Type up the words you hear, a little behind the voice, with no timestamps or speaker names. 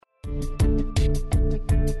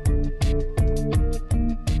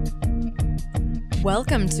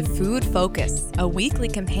Welcome to Food Focus, a weekly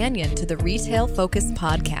companion to the Retail Focus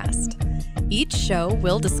podcast. Each show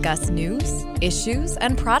will discuss news, issues,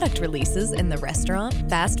 and product releases in the restaurant,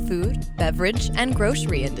 fast food, beverage, and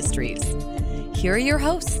grocery industries. Here are your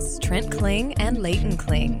hosts, Trent Kling and Leighton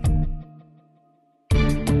Kling.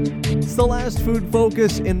 It's the last Food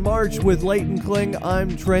Focus in March with Leighton Kling.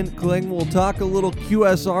 I'm Trent Kling. We'll talk a little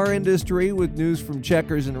QSR industry with news from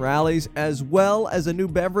Checkers and Rallies, as well as a new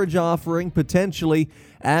beverage offering potentially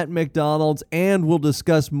at McDonald's, and we'll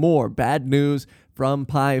discuss more bad news from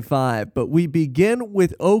Pie 5. But we begin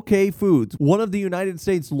with OK Foods, one of the United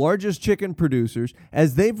States' largest chicken producers,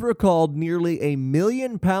 as they've recalled nearly 1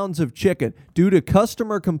 million pounds of chicken due to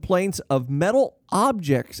customer complaints of metal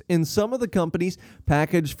objects in some of the company's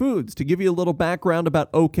packaged foods. To give you a little background about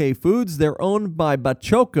OK Foods, they're owned by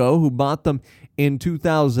Bachoco, who bought them in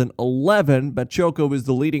 2011. Bachoco is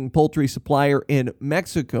the leading poultry supplier in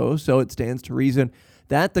Mexico, so it stands to reason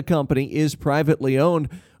that the company is privately owned.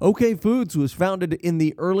 OK Foods was founded in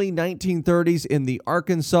the early 1930s in the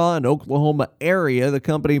Arkansas and Oklahoma area. The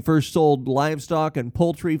company first sold livestock and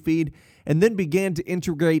poultry feed and then began to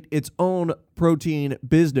integrate its own protein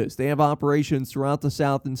business. They have operations throughout the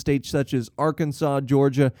South in states such as Arkansas,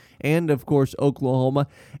 Georgia, and of course Oklahoma.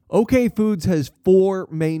 OK Foods has 4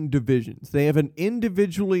 main divisions. They have an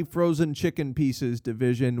individually frozen chicken pieces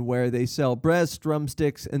division where they sell breasts,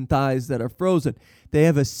 drumsticks, and thighs that are frozen. They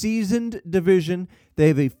have a seasoned division. They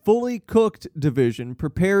have a fully cooked division,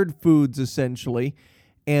 prepared foods essentially,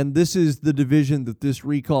 and this is the division that this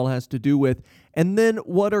recall has to do with. And then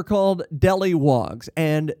what are called deli wogs,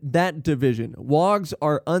 and that division. Wogs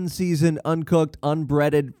are unseasoned, uncooked,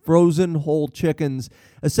 unbreaded, frozen whole chickens,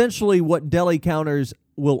 essentially what deli counters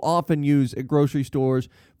will often use at grocery stores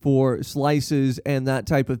for slices and that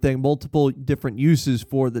type of thing. Multiple different uses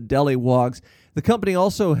for the deli wogs. The company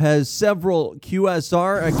also has several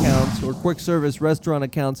QSR accounts, or quick service restaurant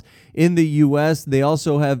accounts, in the U.S. They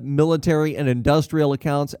also have military and industrial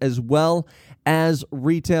accounts as well as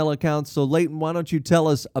retail accounts. So Leighton, why don't you tell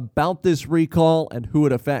us about this recall and who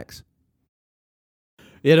it affects?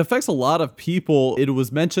 It affects a lot of people. It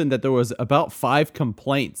was mentioned that there was about 5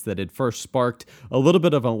 complaints that had first sparked a little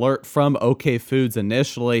bit of an alert from OK Foods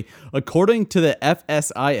initially. According to the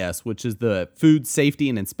FSIS, which is the Food Safety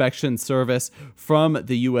and Inspection Service from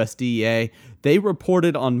the USDA, they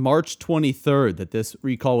reported on March 23rd that this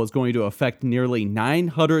recall was going to affect nearly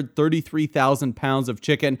 933,000 pounds of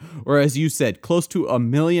chicken, or as you said, close to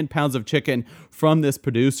 1 million pounds of chicken from this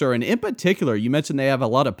producer. And in particular, you mentioned they have a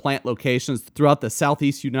lot of plant locations throughout the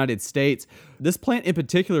Southeast United States. This plant in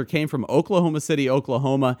particular came from Oklahoma City,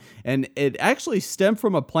 Oklahoma, and it actually stemmed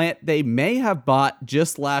from a plant they may have bought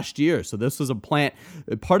just last year. So this was a plant,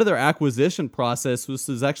 part of their acquisition process. This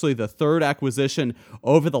is actually the 3rd acquisition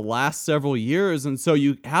over the last several years. And so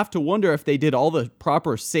you have to wonder if they did all the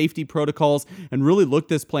proper safety protocols and really looked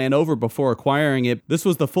this plant over before acquiring it. This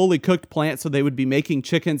was the fully cooked plant, so they would be making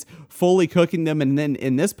chickens, fully cooking them. And then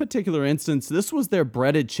in this particular instance, this was their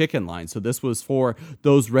breaded chicken line. So this was for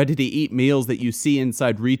those ready-to-eat meals that you see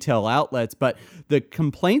inside retail outlets. But the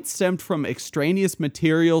complaints stemmed from extraneous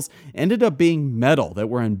materials, ended up being metal that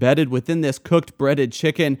were embedded within this cooked breaded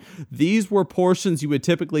chicken. These were portions you would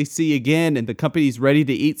typically see again in the company's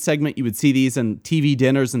ready-to-eat segment. You would see these in TV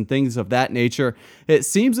dinners and things of that nature. It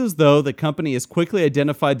seems as though the company has quickly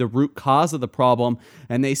identified the root cause of the problem,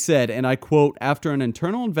 and they said, and I quote, "After an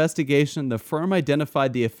internal investigation, the firm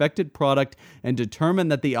identified the affected product and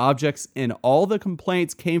determined that the objects in all the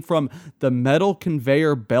complaints came from the metal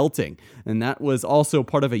conveyor belting." And that was also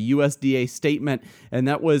part of a USDA statement. And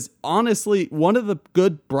that was honestly one of the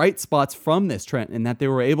good bright spots from this, Trent, in that they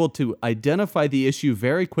were able to identify the issue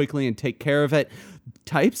very quickly and take care of it.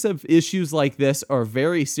 Types of issues like this are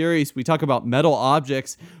very serious. We talk about metal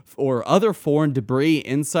objects or other foreign debris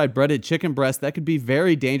inside breaded chicken breast. That could be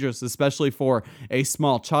very dangerous, especially for a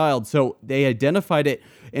small child. So they identified it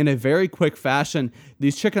in a very quick fashion.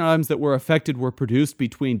 These chicken items that were affected were produced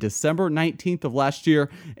between December 19th of last year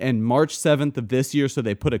and March 7th of this year. So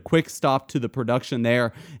they put a quick stop to the production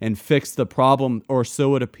there and fixed the problem, or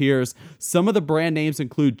so it appears. Some of the brand names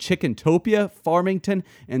include Chickentopia, Farmington,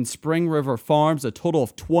 and Spring River Farms. A total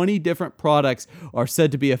of 20 different products are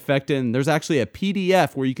said to be affected. And there's actually a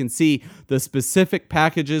PDF where you can see the specific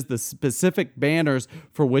packages, the specific banners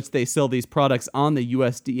for which they sell these products on the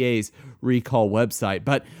USDA's recall website.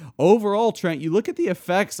 But overall, Trent, you look at the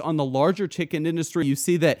effects on the larger chicken industry, you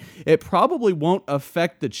see that it probably won't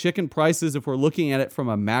affect the chicken prices if we're looking at it from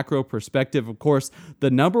a macro perspective. Of course,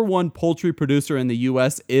 the number one poultry producer in the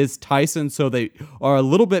U.S. is Tyson, so they are a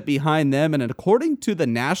little bit behind them. And according to the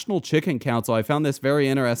National Chicken Council, I found this very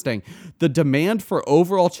interesting, the demand for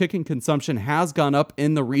overall chicken consumption has gone up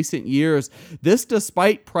in the recent years, this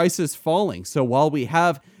despite prices falling. So while we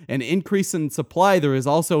have an increase in supply, there is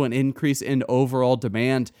also an increase in overall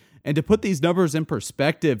demand. And to put these numbers in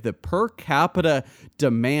perspective, the per capita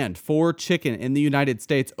demand for chicken in the United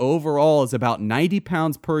States overall is about 90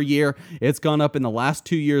 pounds per year. It's gone up in the last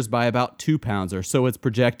 2 years by about 2 pounds, or so it's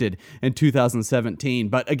projected in 2017.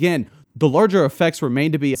 But again, the larger effects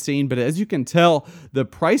remain to be seen, but as you can tell, the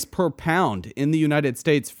price per pound in the United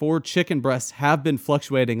States for chicken breasts have been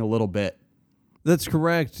fluctuating a little bit. That's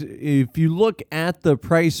correct. If you look at the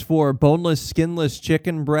price for boneless, skinless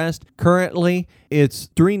chicken breast, currently it's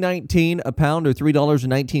 $3.19 a pound, or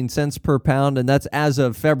 $3.19 per pound, and that's as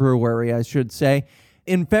of February, I should say.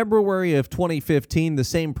 In February of 2015, the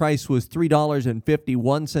same price was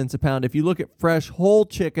 $3.51 a pound. If you look at fresh whole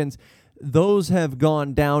chickens, those have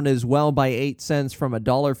gone down as well by 8 cents, from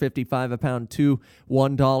 $1.55 a pound to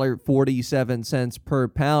 $1.47 per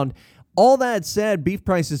pound. All that said, beef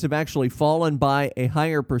prices have actually fallen by a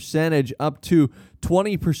higher percentage, up to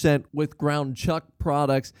 20% with ground chuck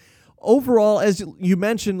products. Overall, as you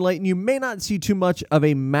mentioned, Leighton, you may not see too much of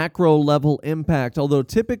a macro level impact, although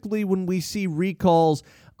typically when we see recalls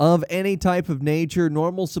of any type of nature,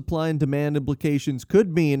 normal supply and demand implications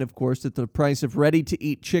could mean, of course, that the price of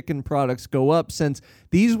ready-to-eat chicken products go up, since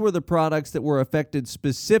these were the products that were affected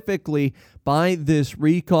specifically by this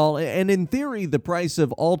recall. And in theory, the price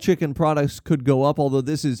of all chicken products could go up, although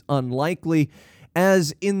this is unlikely,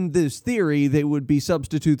 as in this theory, they would be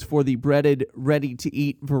substitutes for the breaded,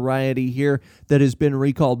 ready-to-eat variety here that has been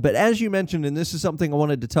recalled. But as you mentioned, and this is something I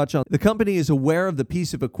wanted to touch on, the company is aware of the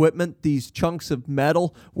piece of equipment these chunks of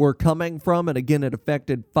metal were coming from, and again, it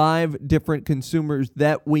affected 5 different consumers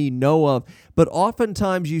that we know of. But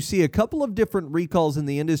oftentimes, you see a couple of different recalls in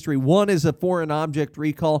the industry. One is a foreign object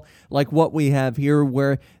recall, like what we have here,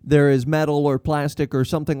 where there is metal or plastic or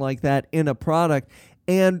something like that in a product.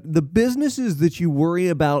 And the businesses that you worry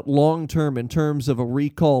about long-term in terms of a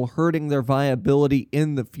recall hurting their viability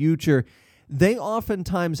in the future, they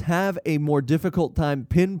oftentimes have a more difficult time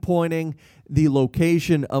pinpointing the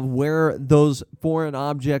location of where those foreign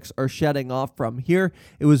objects are shedding off from. Here,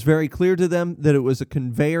 it was very clear to them that it was a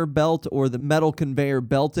conveyor belt or the metal conveyor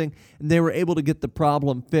belting, and they were able to get the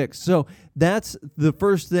problem fixed. So that's the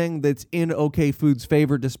first thing that's in OK Foods'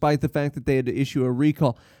 favor, despite the fact that they had to issue a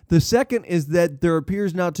recall. The second is that there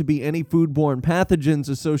appears not to be any foodborne pathogens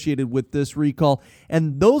associated with this recall,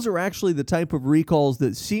 and those are actually the type of recalls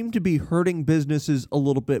that seem to be hurting businesses a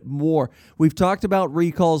little bit more. We've talked about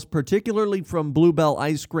recalls, particularly from Bluebell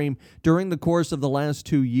ice cream, during the course of the last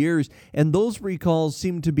 2 years, and those recalls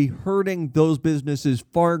seem to be hurting those businesses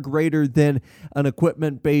far greater than an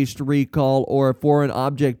equipment-based recall or a foreign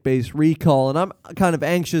object-based recall. And I'm kind of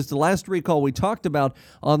anxious. The last recall we talked about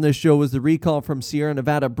on this show was the recall from Sierra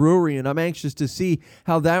Nevada Brewery, and I'm anxious to see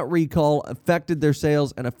how that recall affected their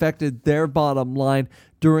sales and affected their bottom line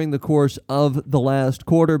during the course of the last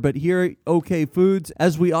quarter. But here at OK Foods,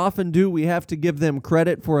 as we often do, we have to give them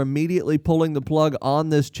credit for immediately pulling the plug on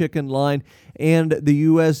this chicken line, and the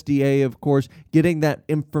USDA, of course, getting that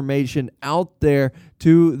information out there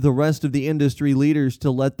to the rest of the industry leaders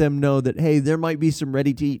to let them know that, hey, there might be some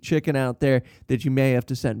ready-to-eat chicken out there that you may have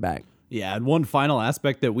to send back. Yeah, and one final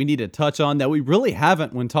aspect that we need to touch on that we really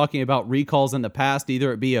haven't when talking about recalls in the past,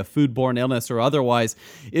 either it be a foodborne illness or otherwise,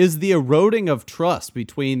 is the eroding of trust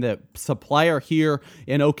between the supplier here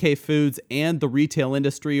in OK Foods and the retail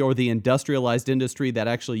industry or the industrialized industry that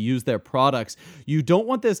actually use their products. You don't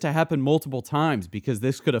want this to happen multiple times because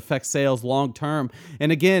this could affect sales long term.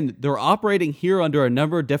 And again, they're operating here under a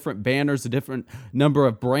number of different banners, a different number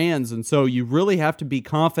of brands, and so you really have to be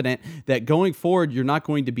confident that going forward, you're not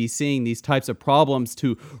going to be seeing these types of problems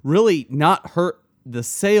to really not hurt the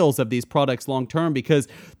sales of these products long term, because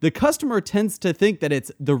the customer tends to think that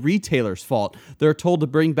it's the retailer's fault. They're told to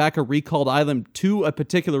bring back a recalled item to a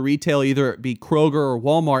particular retailer, either it be Kroger or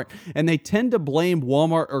Walmart, and they tend to blame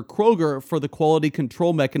Walmart or Kroger for the quality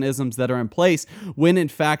control mechanisms that are in place, when in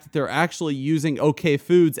fact they're actually using OK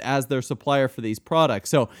Foods as their supplier for these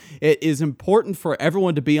products. So it is important for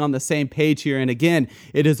everyone to be on the same page here. And again,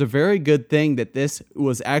 it is a very good thing that this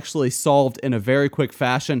was actually solved in a very quick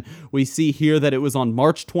fashion. We see here that it was was on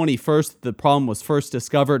March 21st the problem was first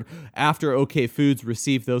discovered after OK Foods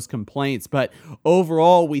received those complaints. But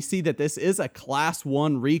overall, we see that this is a Class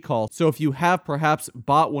 1 recall. So if you have perhaps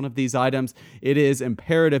bought one of these items, it is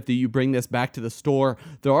imperative that you bring this back to the store.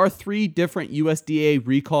 There are 3 different USDA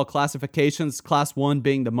recall classifications, Class 1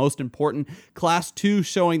 being the most important, Class 2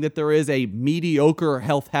 showing that there is a mediocre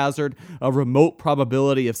health hazard, a remote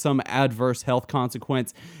probability of some adverse health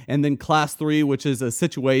consequence, and then Class 3, which is a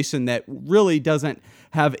situation that really doesn't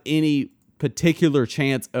have any particular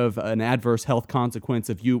chance of an adverse health consequence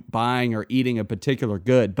of you buying or eating a particular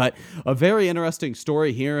good. But a very interesting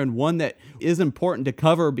story here, and one that is important to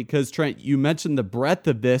cover because, Trent, you mentioned the breadth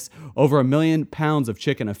of this, over 1 million pounds of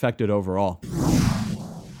chicken affected overall.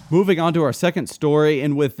 Moving on to our second story,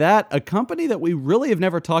 and with that, a company that we really have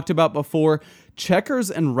never talked about before, Checkers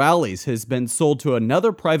and Rallies, has been sold to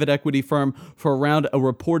another private equity firm for around a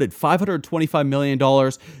reported $525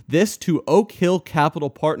 million, this to Oak Hill Capital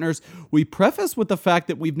Partners. We preface with the fact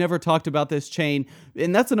that we've never talked about this chain,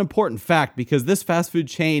 and that's an important fact because this fast food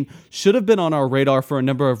chain should have been on our radar for a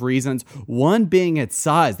number of reasons, one being its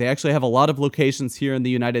size. They actually have a lot of locations here in the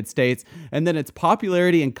United States, and then its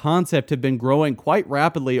popularity and concept have been growing quite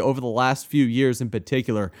rapidly over the last few years in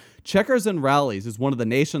particular. Checkers and Rallies is one of the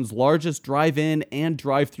nation's largest drive-in and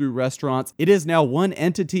drive-through restaurants. It is now one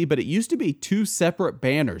entity, but it used to be 2 separate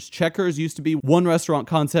banners. Checkers used to be one restaurant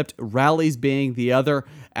concept, Rallies being the other.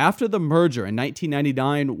 After the merger in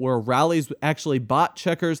 1999, where Rallies actually bought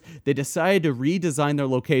Checkers, they decided to redesign their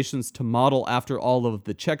locations to model after all of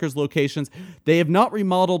the Checkers locations. They have not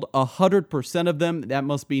remodeled 100% of them, that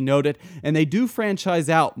must be noted, and they do franchise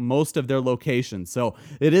out most of their locations. So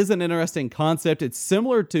it is an interesting concept. It's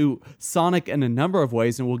similar to Sonic in a number of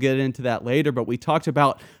ways, and we'll get into that later, but we talked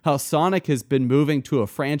about how Sonic has been moving to a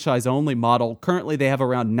franchise-only model. Currently, they have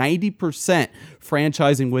around 90%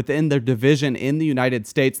 franchising within their division in the United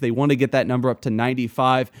States. They want to get that number up to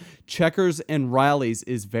 95. Checkers and Rallies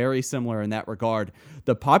is very similar in that regard.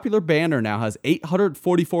 The popular banner now has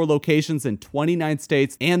 844 locations in 29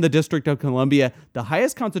 states and the District of Columbia. The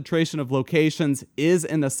highest concentration of locations is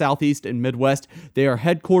in the Southeast and Midwest. They are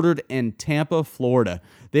headquartered in Tampa, Florida.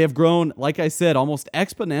 They have grown, like I said, almost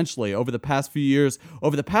exponentially over the past few years.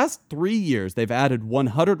 Over the past 3 years, they've added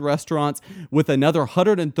 100 restaurants with another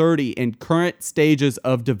 130 in current stages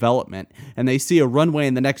of development. And they see a runway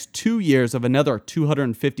in the next 2 years of another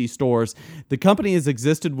 250 stores. The company has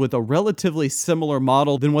existed with a relatively similar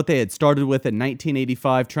model than what they had started with in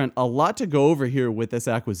 1985. Trent, a lot to go over here with this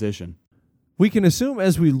acquisition. We can assume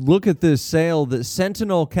as we look at this sale that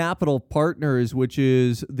Sentinel Capital Partners, which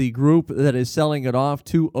is the group that is selling it off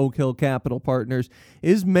to Oak Hill Capital Partners,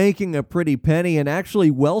 is making a pretty penny. And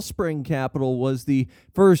actually, Wellspring Capital was the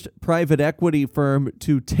first private equity firm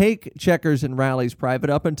to take Checkers and Rallies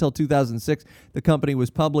private. Up until 2006, the company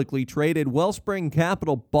was publicly traded. Wellspring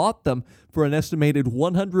Capital bought them for an estimated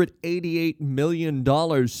 $188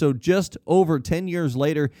 million. So just over 10 years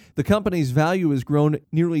later, the company's value has grown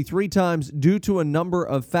nearly 3 times due to a number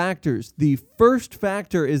of factors. The first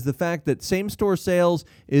factor is the fact that same-store sales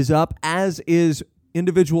is up, as is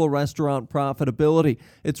individual restaurant profitability.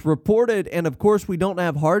 It's reported, and of course we don't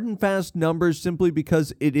have hard and fast numbers simply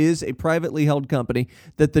because it is a privately held company,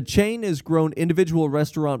 that the chain has grown individual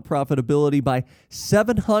restaurant profitability by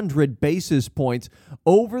 700 basis points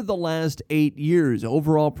over the last 8 years.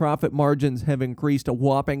 Overall profit margins have increased a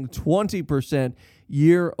whopping 20%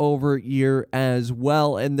 year over year as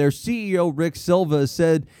well. And their CEO, Rick Silva,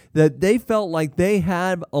 said that they felt like they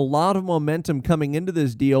had a lot of momentum coming into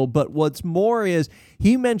this deal. But what's more is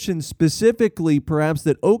he mentioned specifically perhaps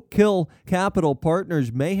that Oak Hill Capital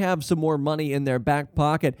Partners may have some more money in their back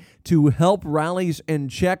pocket to help Rallies and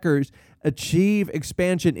Checkers achieve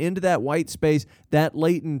expansion into that white space that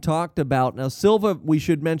Leighton talked about. Now, Silva, we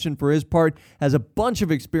should mention for his part, has a bunch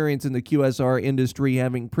of experience in the QSR industry,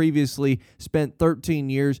 having previously spent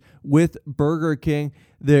 13 years with Burger King.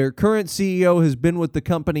 Their current CEO has been with the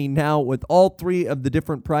company now with all 3 of the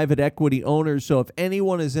different private equity owners. So if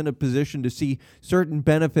anyone is in a position to see certain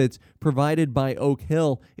benefits provided by Oak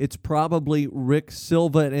Hill, it's probably Rick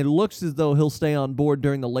Silva. And it looks as though he'll stay on board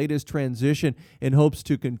during the latest transition in hopes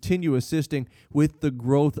to continue assisting with the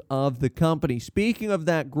growth of the company. Speaking of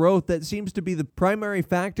that growth, that seems to be the primary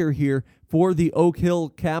factor here for the Oak Hill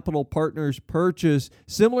Capital Partners purchase.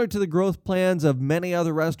 Similar to the growth plans of many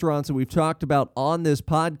other restaurants that we've talked about on this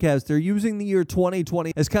podcast, they're using the year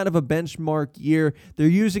 2020 as kind of a benchmark year. They're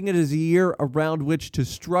using it as a year around which to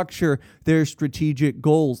structure their strategic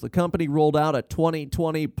goals. The company rolled out a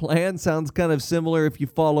 2020 plan. Sounds kind of similar if you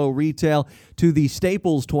follow retail to the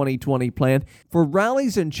Staples 2020 plan. For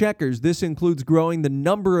Rally's and Checkers, this includes growing the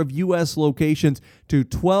number of U.S. locations to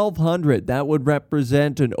 1,200. That would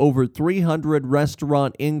represent an over 300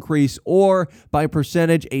 restaurant increase, or by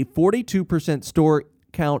percentage, a 42% store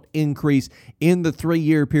count increase in the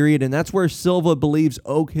 3-year period. And that's where Silva believes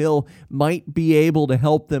Oak Hill might be able to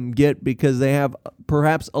help them get, because they have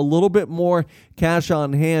perhaps a little bit more cash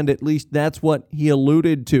on hand. At least that's what he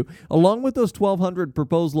alluded to. Along with those 1,200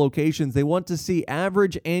 proposed locations, they want to see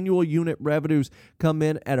average annual unit revenues come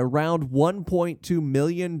in at around $1.2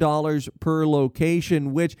 million per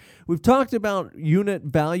location, which we've talked about unit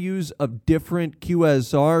values of different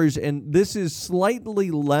QSRs, and this is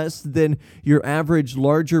slightly less than your average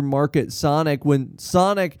larger market Sonic. When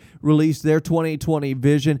Sonic released their 2020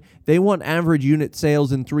 vision, they want average unit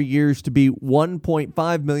sales in 3 years to be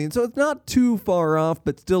 1.5 million. So it's not too far off,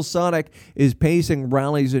 but still Sonic is pacing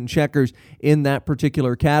Rally's and Checkers in that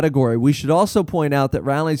particular category. We should also point out that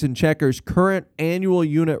Rally's and Checkers' current annual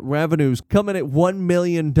unit revenues come in at $1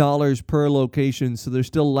 million per location, so they're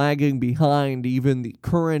still lagging behind even the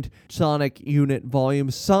current Sonic unit volume.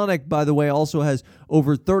 Sonic, by the way, also has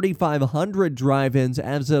over 3,500 drive-ins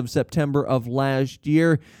as of September of last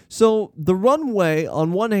year. So the runway,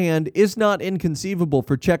 on one hand, is not inconceivable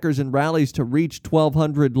for Checkers and Rally's to reach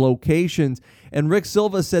 1,200 locations. And Rick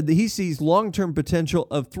Silva said that he sees long-term potential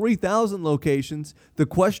of 3,000 locations. The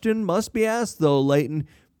question must be asked, though, Leighton,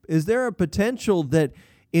 is there a potential that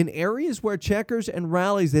in areas where Checkers and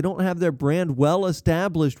Rally's, they don't have their brand well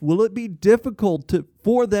established, will it be difficult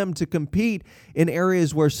for them to compete in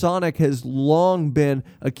areas where Sonic has long been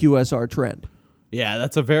a QSR trend? Yeah,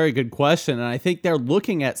 that's a very good question. And I think they're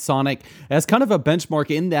looking at Sonic as kind of a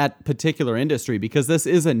benchmark in that particular industry, because this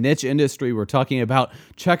is a niche industry. We're talking about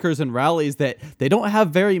Checkers and Rally's that they don't have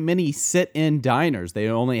very many sit-in diners. They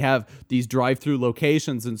only have these drive-through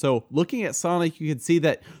locations. And so looking at Sonic, you can see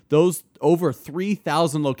that those over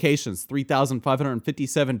 3,000 locations,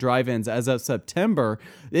 3,557 drive-ins as of September,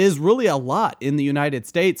 is really a lot in the United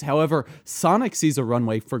States. However, Sonic sees a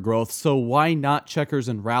runway for growth, so why not Checkers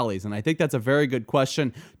and Rally's? And I think that's a very good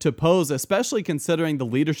question to pose, especially considering the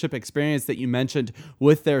leadership experience that you mentioned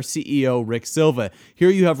with their CEO, Rick Silva.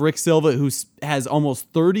 Here you have Rick Silva, who has almost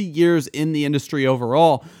 30 years in the industry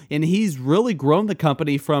overall, and he's really grown the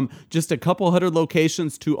company from just a couple hundred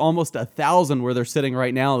locations to almost 1,000 where they're sitting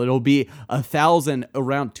right now. It'll be 1,000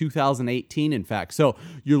 around 2018, in fact. So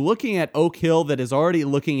you're looking at Oak Hill that is already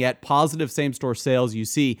looking at positive same-store sales. You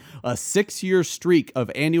see a 6-year streak of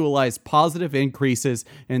annualized positive increases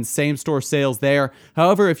in same-store sales there.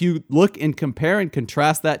 However, if you look and compare and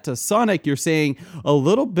contrast that to Sonic, you're seeing a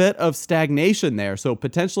little bit of stagnation there. So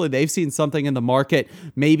potentially they've seen something in the market,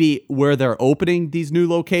 maybe where they're opening these new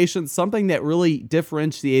locations, something that really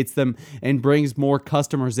differentiates them and brings more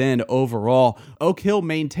customers in overall. Oak Hill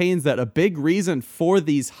maintains that a big reason for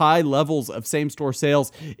these high levels of same-store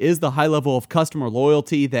sales is the high level of customer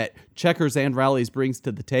loyalty that Checkers and Rally's brings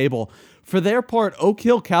to the table. For their part, Oak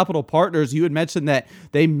Hill Capital Partners, you had mentioned that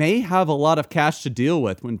they may have a lot of cash to deal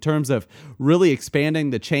with in terms of really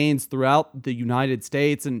expanding the chains throughout the United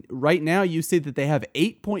States. And right now you see that they have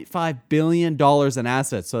 $8.5 billion in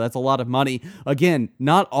assets. So that's a lot of money. Again,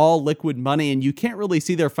 not all liquid money, and you can't really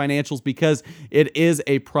see their financials because it is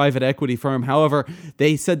a private equity firm. However,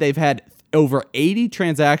 they said they've had over 80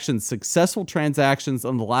 transactions, successful transactions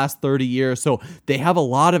in the last 30 years. So they have a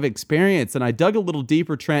lot of experience. And I dug a little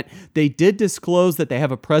deeper, Trent. They did disclose that they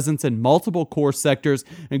have a presence in multiple core sectors,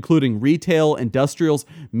 including retail, industrials,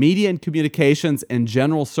 media and communications, and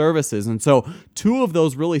general services. And so two of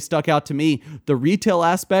those really stuck out to me: the retail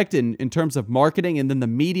aspect in terms of marketing, and then the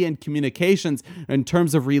media and communications in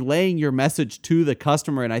terms of relaying your message to the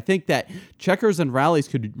customer. And I think that Checkers and Rally's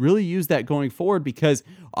could really use that going forward, because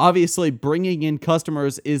obviously bringing in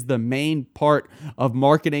customers is the main part of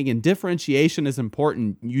marketing, and differentiation is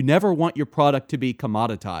important. You never want your product to be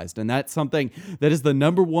commoditized, and that's something that is the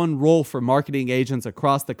number one role for marketing agents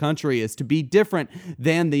across the country, is to be different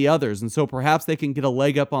than the others. And so perhaps they can get a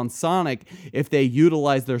leg up on Sonic if they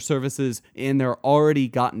utilize their services in their already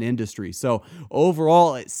gotten industry. So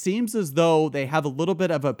overall, it seems as though they have a little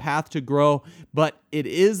bit of a path to grow, but it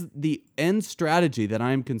is the end strategy that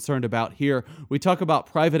I'm concerned about here. We talk about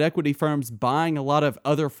private equity firms firms buying a lot of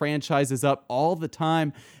other franchises up all the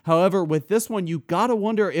time. However, with this one, you got to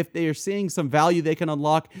wonder if they are seeing some value they can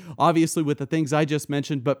unlock, obviously with the things I just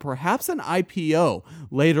mentioned, but perhaps an IPO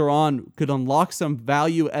later on could unlock some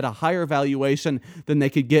value at a higher valuation than they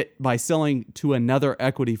could get by selling to another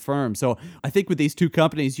equity firm. So I think with these two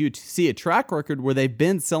companies, you see a track record where they've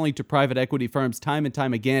been selling to private equity firms time and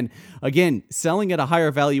time again. Again, selling at a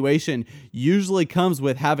higher valuation usually comes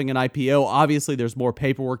with having an IPO. Obviously, there's more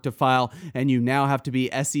paperwork to file, and you now have to be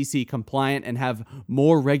SEC compliant and have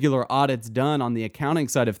more regular audits done on the accounting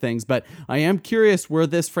side of things. But I am curious where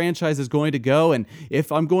this franchise is going to go and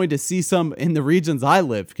if I'm going to see some in the regions I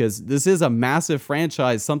live, because this is a massive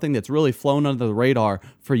franchise, something that's really flown under the radar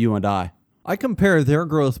for you and I. I compare their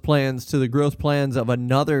growth plans to the growth plans of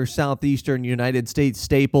another southeastern United States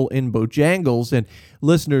staple in Bojangles, and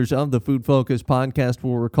listeners of the Food Focus podcast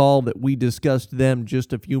will recall that we discussed them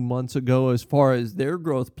just a few months ago as far as their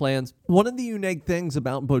growth plans. One of the unique things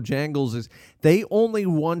about Bojangles is they only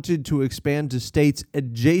wanted to expand to states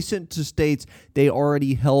adjacent to states they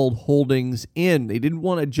already held holdings in. They didn't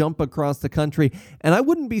want to jump across the country, and I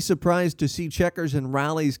wouldn't be surprised to see Checkers and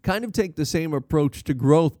Rally's kind of take the same approach to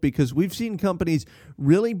growth, because we've seen companies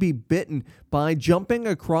really be bitten by jumping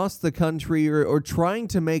across the country or trying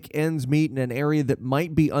to make ends meet in an area that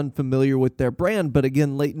might be unfamiliar with their brand. But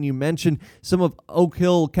again, Leighton, you mentioned some of Oak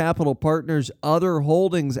Hill Capital Partners' other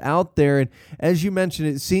holdings out there. And as you mentioned,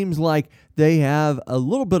 it seems like they have a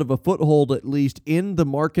little bit of a foothold, at least in the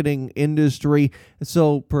marketing industry.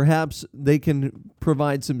 So perhaps they can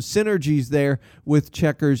provide some synergies there with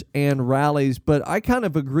Checkers and Rally's. But I kind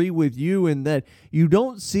of agree with you in that you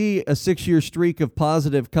don't see a 6-year streak of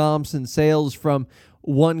positive comps and sales from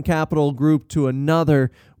one capital group to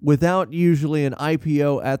another without usually an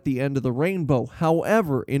IPO at the end of the rainbow.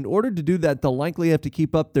 However, in order to do that, they'll likely have to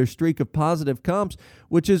keep up their streak of positive comps,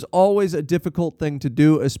 which is always a difficult thing to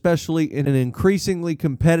do, especially in an increasingly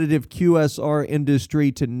competitive QSR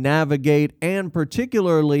industry to navigate, and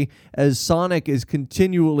particularly as Sonic is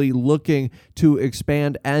continually looking to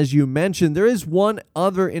expand. As you mentioned, there is one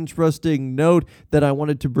other interesting note that I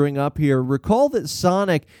wanted to bring up here. Recall that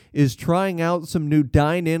Sonic is trying out some new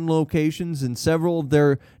dine-in locations, and several of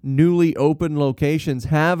their newly open locations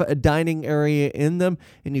have a dining area in them,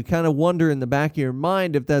 and you kind of wonder in the back of your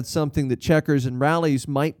mind if that's something that Checkers and Rally's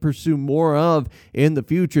might pursue more of in the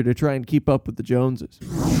future to try and keep up with the Joneses.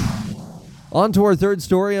 On to our third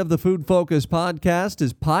story of the Food Focus podcast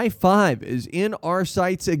is Pie 5 is in our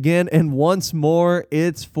sights again, and once more,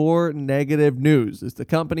 it's for negative news, as the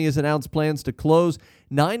company has announced plans to close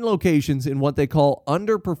 9 locations in what they call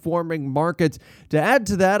underperforming markets. To add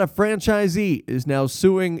to that, a franchisee is now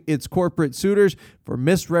suing its corporate suitors for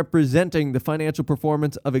misrepresenting the financial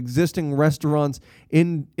performance of existing restaurants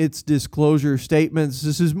in its disclosure statements.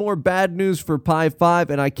 This is more bad news for Pie 5,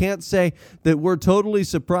 and I can't say that we're totally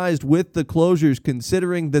surprised with the closures,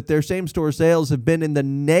 considering that their same-store sales have been in the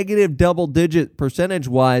negative double-digit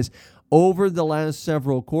percentage-wise over the last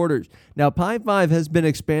several quarters. Now, Pie 5 has been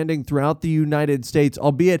expanding throughout the United States,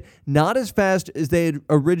 albeit not as fast as they had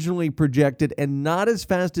originally projected and not as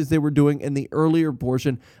fast as they were doing in the earlier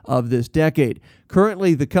portion of this decade.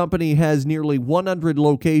 Currently, the company has nearly 100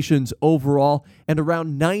 locations overall and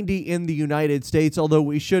around 90 in the United States, although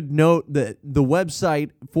we should note that the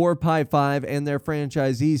website for Pie 5 and their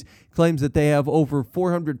franchisees claims that they have over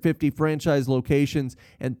 450 franchise locations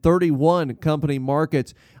and 31 company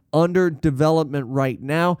markets under development right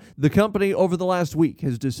now. The company over the last week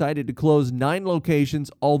has decided to close 9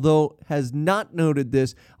 locations, although has not noted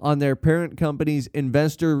this on their parent company's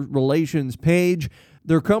investor relations page.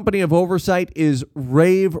 Their company of oversight is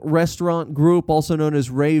Rave Restaurant Group, also known as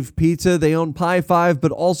Rave Pizza. They own Pie 5,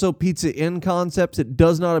 but also Pizza Inn concepts. It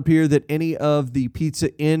does not appear that any of the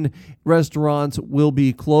Pizza Inn restaurants will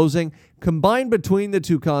be closing. Combined between the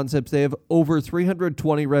two concepts, they have over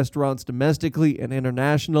 320 restaurants domestically and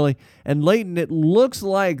internationally. And Leighton, it looks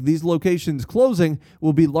like these locations closing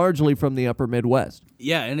will be largely from the upper Midwest.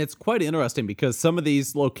 Yeah, and it's quite interesting because some of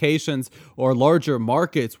these locations or larger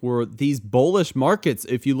markets were these bullish markets.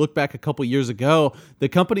 If you look back a couple years ago, the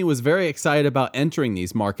company was very excited about entering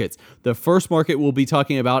these markets. The first market we'll be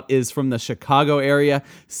talking about is from the Chicago area.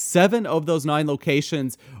 7 of those 9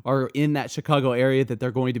 locations are in that Chicago area that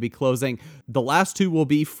they're going to be closing. The last 2 will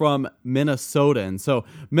be from Minnesota. And so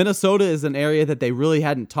Minnesota is an area that they really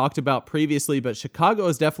hadn't talked about previously, but Chicago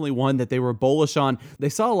is definitely one that they were bullish on. They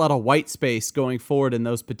saw a lot of white space going forward in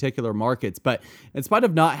those particular markets. But in spite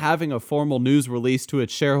of not having a formal news release to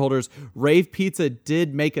its shareholders, Rave Pizza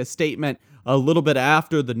did make a statement a little bit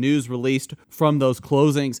after the news released from those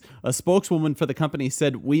closings. A spokeswoman for the company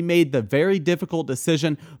said, "We made the very difficult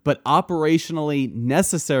decision, but operationally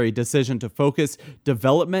necessary decision to focus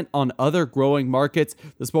development on other growing markets."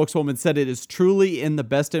 The spokeswoman said, "It is truly in the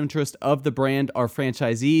best interest of the brand, our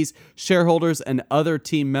franchisees, shareholders, and other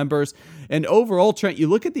team members." And overall, Trent, you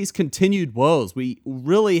look at these continued woes. We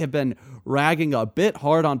really have been ragging a bit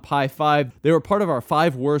hard on Pie 5. They were part of our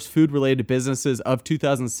 5 worst food-related businesses of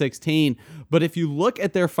 2016. But if you look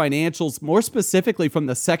at their financials, more specifically from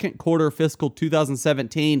the second quarter fiscal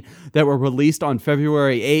 2017 that were released on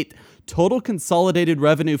February 8th, total consolidated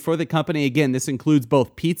revenue for the company, again, this includes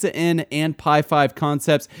both Pizza Inn and Pie 5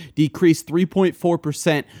 concepts, decreased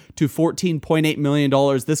 3.4% to $14.8 million.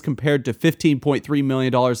 This compared to $15.3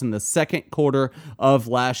 million in the second quarter of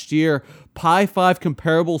last year. Pie 5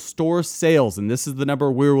 comparable store sales, and this is the number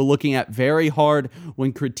we were looking at very hard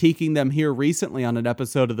when critiquing them here recently on an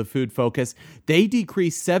episode of the Food Focus, they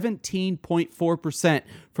decreased 17.4%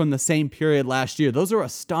 from the same period last year. Those are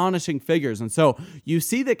astonishing figures. And so you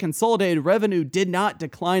see that consolidated revenue did not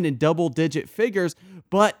decline in double-digit figures,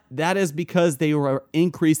 but that is because they were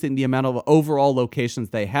increasing the amount of overall locations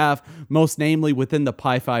they have, most namely within the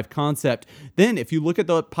Pie 5 concept. Then, if you look at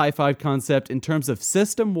the Pie 5 concept in terms of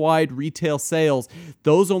system-wide retail sales,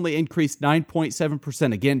 those only increased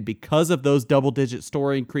 9.7%, again, because of those double-digit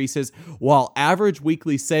store increases, while average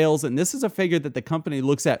weekly sales, and this is a figure that the company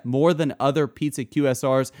looks at more than other pizza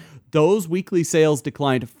QSRs, those weekly sales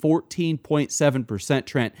declined 14.7%,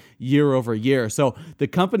 Trent, year over year. So the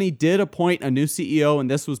company did appoint a new CEO, and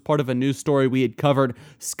this was part of a news story we had covered.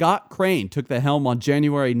 Scott Crane took the helm on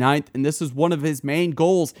January 9th, and this is one of his main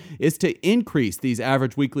goals, is to increase these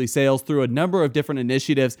average weekly sales through a number of different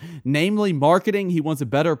initiatives, namely marketing. He wants a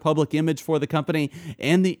better public image for the company,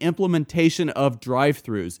 and the implementation of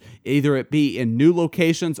drive-thrus, either it be in new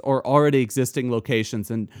locations or already existing locations.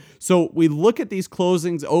 And so we look at these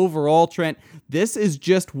closings overall, Trent, this is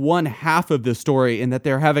just one half of the story in that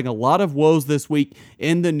they're having a lot of woes this week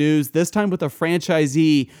in the news, this time with a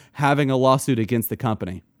franchisee having a lawsuit against the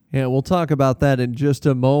company. Yeah, we'll talk about that in just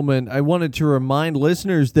a moment. I wanted to remind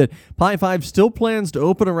listeners that Pie 5 still plans to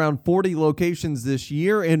open around 40 locations this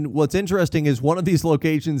year, and what's interesting is one of these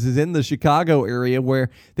locations is in the Chicago area where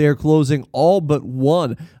they're closing all but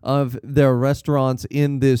one of their restaurants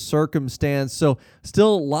in this circumstance. So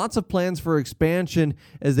still lots of plans for expansion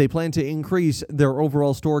as they plan to increase their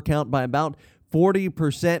overall store count by about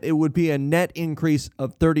 40%. It would be a net increase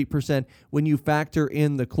of 30% when you factor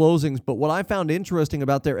in the closings. But what I found interesting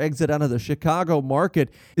about their exit out of the Chicago market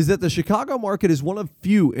is that the Chicago market is one of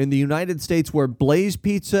few in the United States where Blaze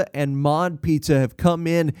Pizza and Mod Pizza have come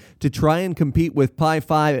in to try and compete with Pie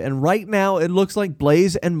 5. And right now it looks like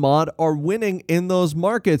Blaze and Mod are winning in those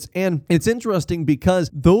markets. And it's interesting because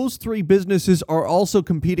those three businesses are also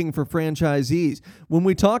competing for franchisees. When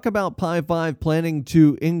we talk about Pie 5 planning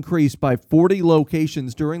to increase by 40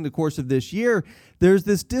 locations during the course of this year, there's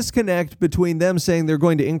this disconnect between them saying they're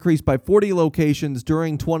going to increase by 40 locations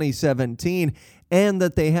during 2017 and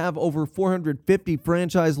that they have over 450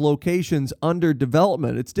 franchise locations under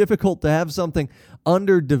development. It's difficult to have something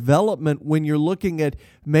under development when you're looking at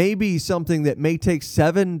maybe something that may take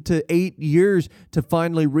 7 to 8 years to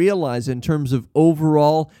finally realize in terms of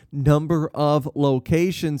overall number of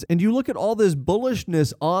locations. And you look at all this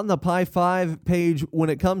bullishness on the Pie 5 page when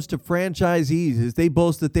it comes to franchisees, as they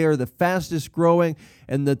boast that they are the fastest growing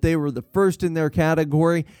and that they were the first in their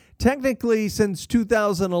category. Technically, since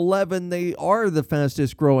 2011, they are the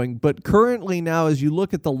fastest growing, but currently now, as you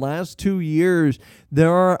look at the last 2 years,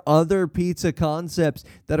 there are other pizza concepts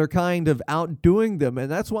that are kind of outdoing them,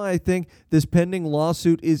 and that's why I think this pending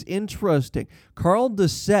lawsuit is interesting. Carl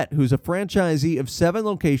Doucette, who's a franchisee of 7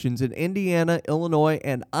 locations in Indiana, Illinois,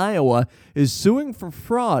 and Iowa, is suing for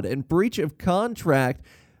fraud and breach of contract,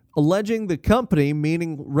 alleging the company,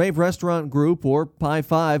 meaning Rave Restaurant Group or Pie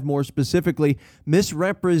 5 more specifically,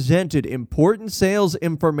 misrepresented important sales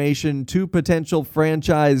information to potential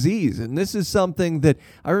franchisees. And this is something that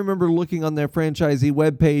I remember looking on their franchisee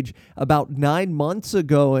webpage about 9 months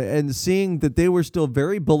ago and seeing that they were still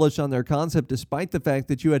very bullish on their concept despite the fact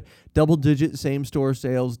that you had double-digit same-store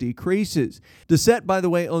sales decreases. Doucette, by the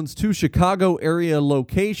way, owns 2 Chicago area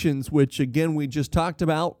locations, which again we just talked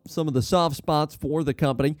about, some of the soft spots for the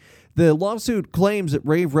company. The lawsuit claims that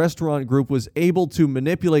Rave Restaurant Group was able to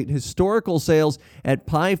manipulate historical sales at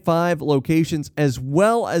Pi 5 locations as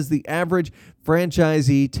well as the average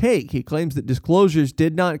franchisee take. He claims that disclosures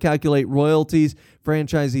did not calculate royalties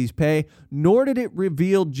franchisees pay, nor did it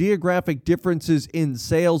reveal geographic differences in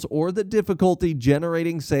sales or the difficulty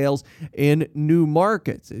generating sales in new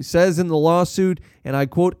markets. It says in the lawsuit, and I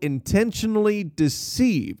quote, intentionally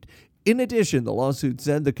deceived. In addition, the lawsuit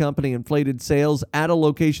said the company inflated sales at a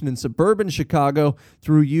location in suburban Chicago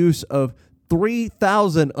through use of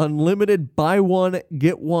 3,000 unlimited buy one,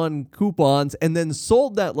 get one coupons, and then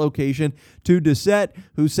sold that location to Dissette,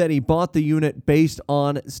 who said he bought the unit based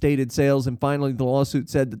on stated sales. And finally, the lawsuit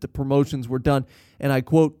said that the promotions were done, and I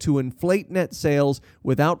quote, to inflate net sales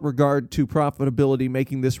without regard to profitability,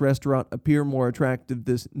 making this restaurant appear more attractive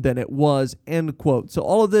than it was, end quote. So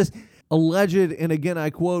all of this alleged, and again, I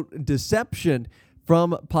quote, deception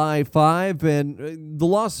from Pi 5, and the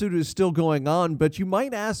lawsuit is still going on, but you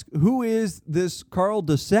might ask, who is this Carl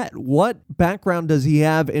Dissette? What background does he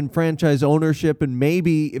have in franchise ownership? And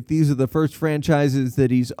maybe if these are the first franchises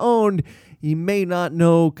that he's owned, he may not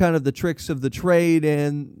know kind of the tricks of the trade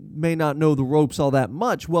and may not know the ropes all that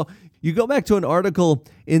much. Well, you go back to an article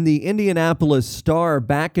in the Indianapolis Star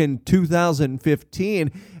back in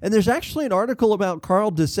 2015, and there's actually an article about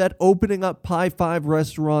Carl Dissette opening up Pi 5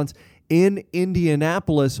 restaurants in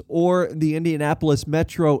Indianapolis or the Indianapolis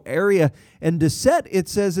metro area. And Dissette, it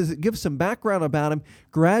says, as it gives some background about him,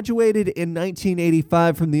 graduated in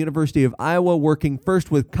 1985 from the University of Iowa, working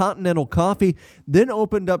first with Continental Coffee, then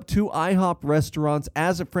opened up 2 IHOP restaurants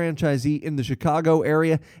as a franchisee in the Chicago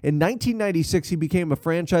area. In 1996, he became a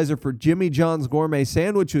franchisor for Jimmy John's Gourmet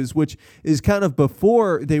Sandwiches, which is kind of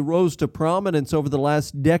before they rose to prominence over the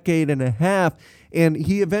last decade and a half. And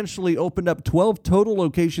he eventually opened up 12 total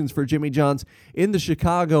locations for Jimmy John's in the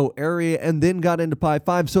Chicago area and then got into Pi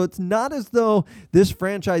 5. So it's not as though this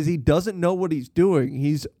franchisee doesn't know what he's doing.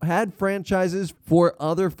 He's had franchises for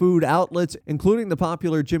other food outlets, including the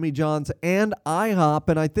popular Jimmy John's and IHOP.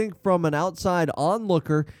 And I think from an outside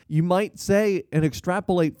onlooker, you might say and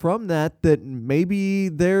extrapolate from that maybe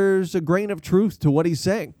there's a grain of truth to what he's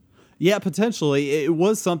saying. Yeah, potentially. It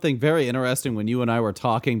was something very interesting when you and I were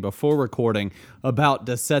talking before recording about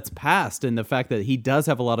Dissette's past and the fact that he does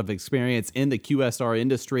have a lot of experience in the QSR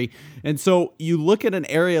industry. And so you look at an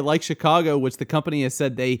area like Chicago, which the company has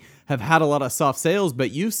said they have had a lot of soft sales, but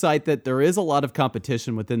you cite that there is a lot of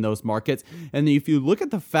competition within those markets. And if you look at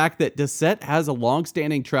the fact that Dissette has a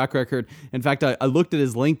long-standing track record, in fact, I looked at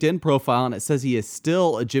his LinkedIn profile and it says he is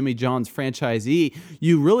still a Jimmy John's franchisee,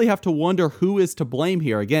 you really have to wonder who is to blame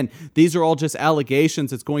here. Again, these are all just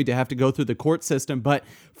allegations. It's going to have to go through the court system. But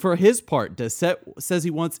for his part, Dissette says he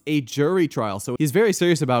wants a jury trial. So he's very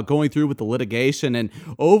serious about going through with the litigation. And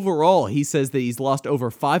overall, he says that he's lost over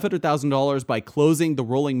 $500,000 by closing the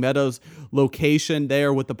Rolling Meadows location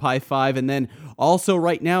there with the Pi 5. And then also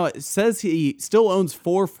right now, it says he still owns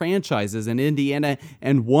 4 franchises in Indiana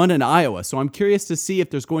and 1 in Iowa. So I'm curious to see if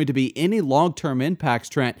there's going to be any long-term impacts,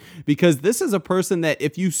 Trent, because this is a person that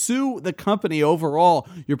if you sue the company overall,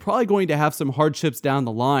 you're probably going to have some hardships down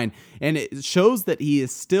the line. And it shows that he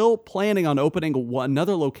is still planning on opening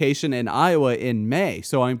another location in Iowa in May.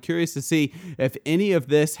 So I'm curious to see if any of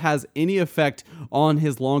this has any effect on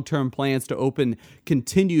his long-term plans to open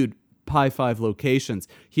continued Pi 5 locations.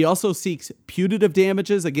 He also seeks punitive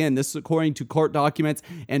damages. Again, this is according to court documents,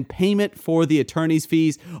 and payment for the attorney's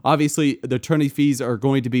fees. Obviously, the attorney fees are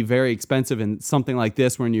going to be very expensive in something like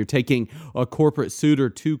this when you're taking a corporate suitor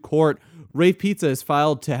to court. Rave Pizza has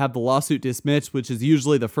filed to have the lawsuit dismissed, which is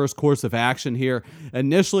usually the first course of action here.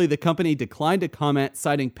 Initially, the company declined to comment,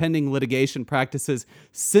 citing pending litigation practices.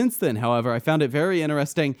 Since then, however, I found it very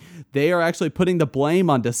interesting. They are actually putting the blame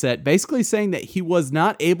on Dissette, basically saying that he was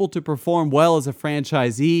not able to perform well as a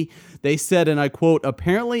franchisee. They said, and I quote,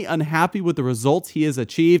 apparently unhappy with the results he has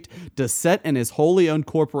achieved, Dissette and his wholly owned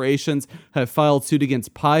corporations have filed suit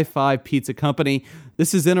against Pi 5 Pizza Company.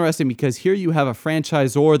 This is interesting because here you have a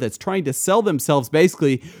franchisor that's trying to sell themselves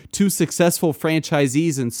basically to successful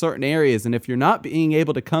franchisees in certain areas. And if you're not being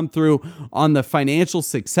able to come through on the financial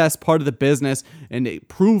success part of the business and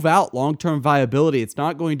prove out long-term viability, it's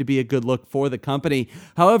not going to be a good look for the company.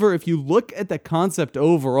 However, if you look at the concept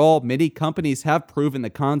overall, many companies have proven the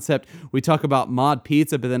concept. We talk about Mod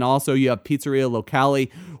Pizza, but then also you have Pizzeria Locale,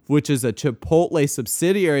 which is a Chipotle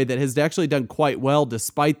subsidiary that has actually done quite well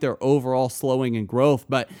despite their overall slowing in growth.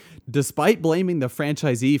 But Despite blaming the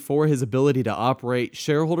franchisee for his ability to operate,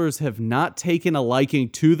 shareholders have not taken a liking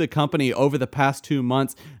to the company over the past 2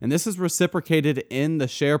 months, and this is reciprocated in the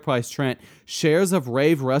share price trend. Shares of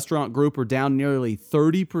Rave Restaurant Group are down nearly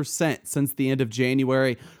 30% since the end of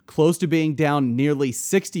January, close to being down nearly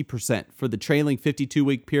 60% for the trailing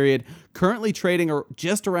 52-week period, currently trading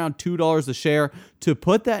just around $2 a share. To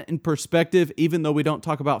put that in perspective, even though we don't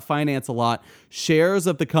talk about finance a lot, shares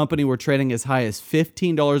of the company were trading as high as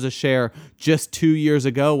 $15 a share just 2 years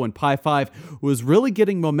ago when Pi 5 was really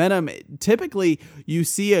getting momentum. Typically, you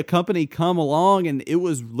see a company come along and it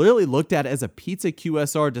was really looked at as a pizza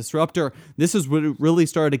QSR disruptor. This is what really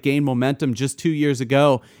started to gain momentum just 2 years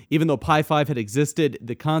ago, even though Pi 5 had existed,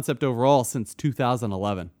 the concept overall, since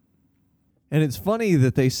 2011. And it's funny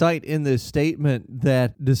that they cite in this statement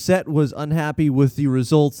that Doucette was unhappy with the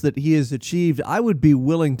results that he has achieved. I would be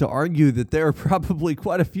willing to argue that there are probably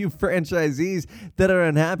quite a few franchisees that are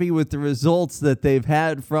unhappy with the results that they've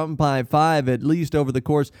had from Pi 5, at least over the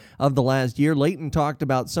course of the last year. Leighton talked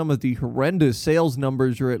about some of the horrendous sales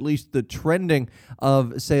numbers, or at least the trending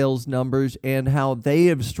of sales numbers, and how they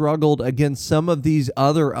have struggled against some of these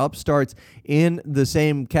other upstarts in the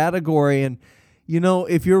same category. And you know,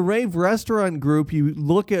 if you're Rave Restaurant Group, you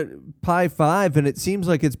look at Pi 5 and it seems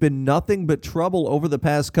like it's been nothing but trouble over the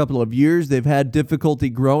past couple of years. They've had difficulty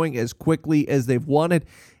growing as quickly as they've wanted.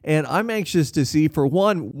 And I'm anxious to see, for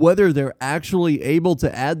one, whether they're actually able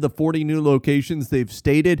to add the 40 new locations they've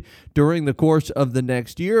stated during the course of the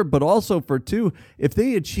next year, but also for two, if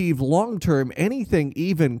they achieve long-term anything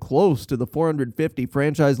even close to the 450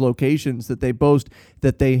 franchise locations that they boast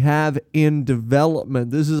that they have in development.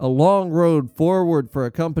 This is a long road forward for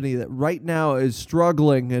a company that right now is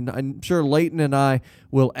struggling, and I'm sure Leighton and I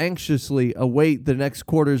will anxiously await the next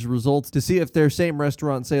quarter's results to see if their same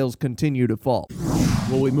restaurant sales continue to fall.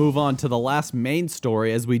 Well, we move on to the last main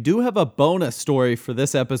story, as we do have a bonus story for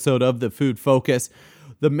this episode of the Food Focus.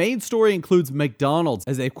 The main story includes McDonald's,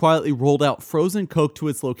 as they've quietly rolled out frozen Coke to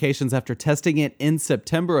its locations after testing it in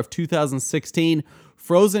September of 2016.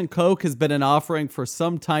 Frozen Coke has been an offering for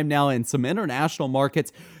some time now in some international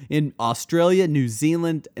markets in Australia, New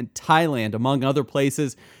Zealand, and Thailand, among other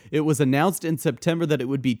places. It was announced in September that it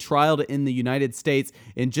would be trialed in the United States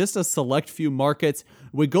in just a select few markets.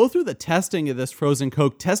 We go through the testing of this frozen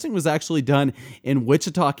Coke. Testing was actually done in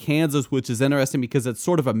Wichita, Kansas, which is interesting because it's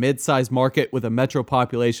sort of a mid-sized market with a metro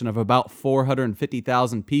population of about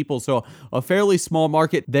 450,000 people. So a fairly small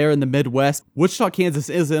market there in the Midwest. Wichita, Kansas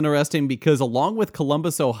is interesting because along with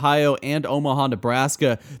Columbus, Ohio, and Omaha,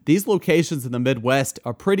 Nebraska, these locations in the Midwest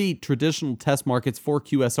are pretty traditional test markets for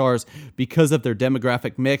QSRs because of their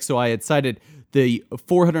demographic mix. So I had cited the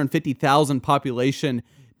 450,000 population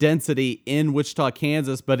density in Wichita,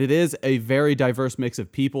 Kansas, but it is a very diverse mix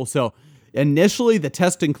of people. So initially, the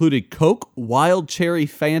test included Coke, Wild Cherry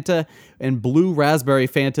Fanta, and Blue Raspberry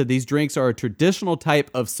Fanta. These drinks are a traditional type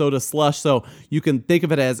of soda slush, so you can think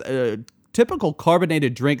of it as a typical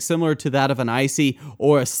carbonated drink similar to that of an Icy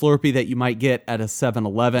or a Slurpee that you might get at a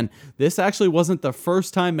 7-Eleven. This actually wasn't the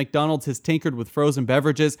first time McDonald's has tinkered with frozen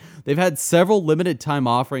beverages. They've had several limited time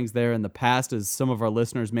offerings there in the past, as some of our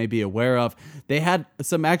listeners may be aware of. They had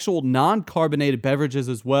some actual non-carbonated beverages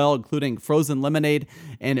as well, including frozen lemonade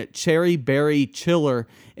and a cherry berry chiller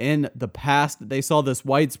in the past. They saw this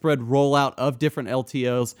widespread rollout of different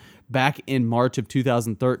LTOs back in March of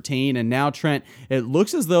 2013. And now, Trent, it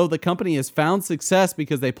looks as though the company has found success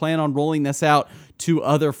because they plan on rolling this out to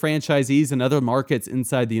other franchisees and other markets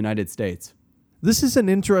inside the United States. This is an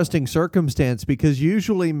interesting circumstance because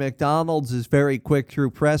usually McDonald's is very quick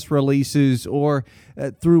through press releases or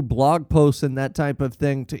through blog posts and that type of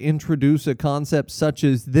thing to introduce a concept such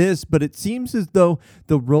as this, but it seems as though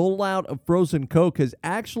the rollout of frozen Coke has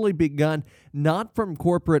actually begun not from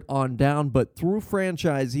corporate on down, but through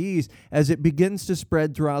franchisees as it begins to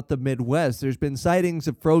spread throughout the Midwest. There's been sightings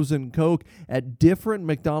of frozen Coke at different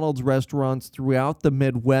McDonald's restaurants throughout the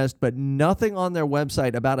Midwest, but nothing on their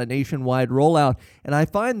website about a nationwide rollout. And I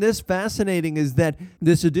find this fascinating is that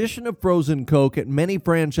this addition of frozen Coke at many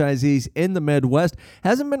franchisees in the Midwest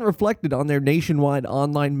hasn't been reflected on their nationwide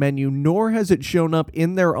online menu, nor has it shown up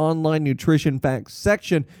in their online nutrition facts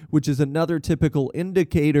section, which is another typical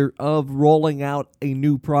indicator of rolling out a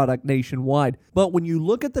new product nationwide. But when you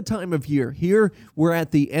look at the time of year, here we're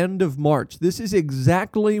at the end of March. This is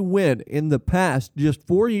exactly when, in the past, just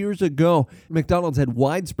 4 years ago, McDonald's had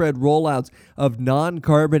widespread rollouts of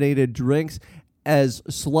non-carbonated drinks as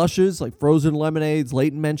slushes like frozen lemonades.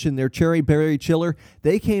 Leighton mentioned their cherry berry chiller.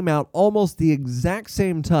 They came out almost the exact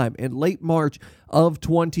same time in late March of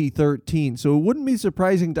 2013. So it wouldn't be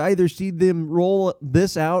surprising to either see them roll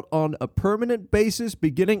this out on a permanent basis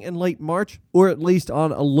beginning in late March, or at least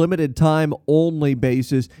on a limited time only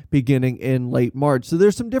basis beginning in late March. So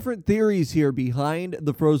there's some different theories here behind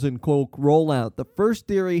the frozen Coke rollout. The first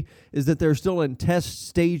theory is that they're still in test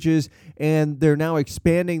stages and they're now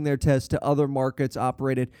expanding their tests to other markets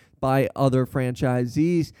operated by other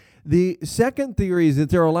franchisees. The second theory is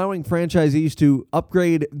that they're allowing franchisees to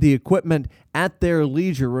upgrade the equipment at their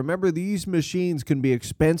leisure. Remember, these machines can be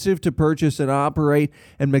expensive to purchase and operate,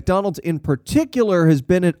 and McDonald's in particular has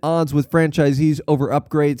been at odds with franchisees over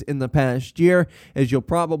upgrades in the past year. As you'll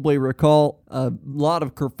probably recall, a lot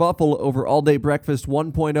of kerfuffle over All Day Breakfast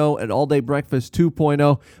 1.0 and All Day Breakfast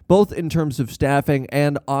 2.0, both in terms of staffing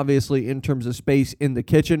and obviously in terms of space in the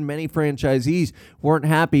kitchen. Many franchisees weren't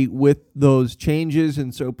happy with those changes,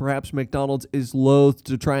 and so perhaps McDonald's is loath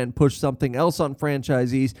to try and push something else on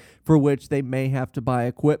franchisees for which they may have to buy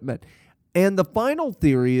equipment. And the final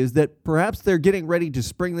theory is that perhaps they're getting ready to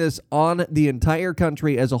spring this on the entire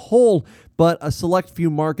country as a whole, but a select few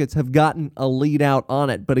markets have gotten a lead out on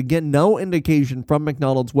it. But again, no indication from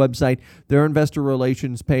McDonald's website, their investor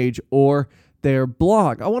relations page, or their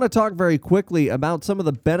blog. I want to talk very quickly about some of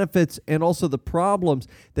the benefits and also the problems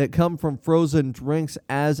that come from frozen drinks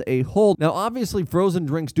as a whole. Now, obviously, frozen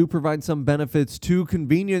drinks do provide some benefits to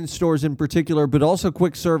convenience stores in particular, but also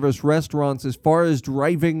quick service restaurants as far as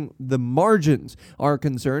driving the margins are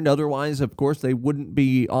concerned. Otherwise, of course, they wouldn't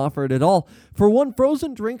be offered at all. For one,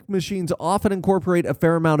 frozen drink machines often incorporate a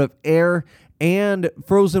fair amount of air, and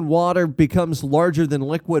frozen water becomes larger than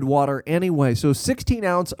liquid water anyway. So 16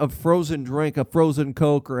 ounce of frozen drink, a frozen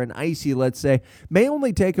Coke or an icy, let's say, may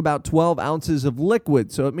only take about 12 ounces of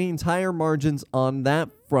liquid. So it means higher margins on that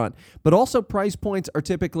front. But also price points are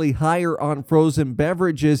typically higher on frozen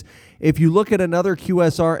beverages. If you look at another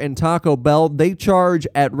QSR and Taco Bell, they charge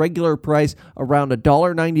at regular price around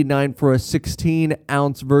 $1.99 for a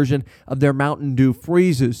 16-ounce version of their Mountain Dew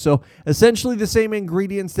freezes. So essentially the same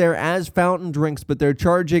ingredients there as fountain drinks, but they're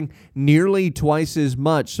charging nearly twice as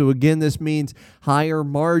much. So again, this means higher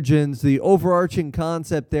margins. The overarching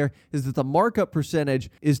concept there is that the markup percentage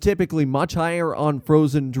is typically much higher on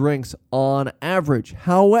frozen drinks on average.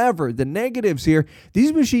 However, the negatives here,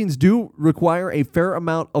 these machines do require a fair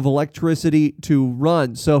amount of electricity to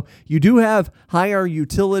run. So you do have higher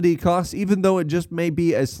utility costs, even though it just may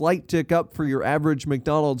be a slight tick up for your average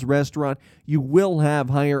McDonald's restaurant. You will have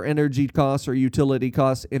higher energy costs or utility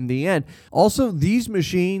costs in the end. Also, these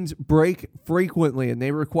machines break frequently and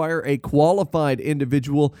they require a qualified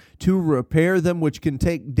individual to repair them, which can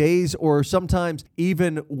take days or sometimes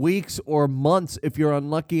even weeks or months if you're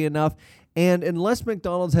unlucky enough. And unless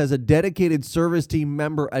McDonald's has a dedicated service team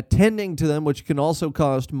member attending to them, which can also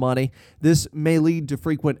cost money, this may lead to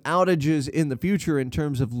frequent outages in the future in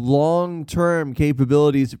terms of long-term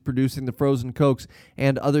capabilities of producing the frozen Cokes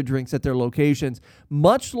and other drinks at their locations,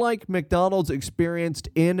 much like McDonald's experienced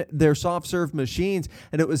in their soft-serve machines.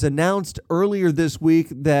 And it was announced earlier this week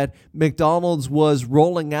that McDonald's was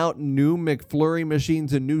rolling out new McFlurry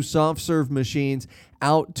machines and new soft-serve machines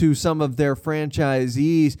out to some of their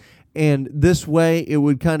franchisees. And this way, it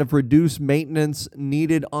would kind of reduce maintenance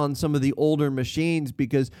needed on some of the older machines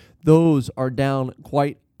because those are down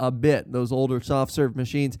quite a bit, those older soft-serve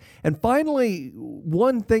machines. And finally,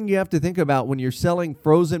 one thing you have to think about when you're selling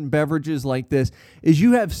frozen beverages like this is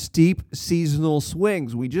you have steep seasonal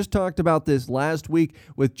swings. We just talked about this last week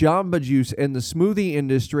with Jamba Juice and the smoothie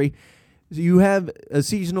industry. You have a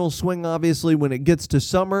seasonal swing, obviously. When it gets to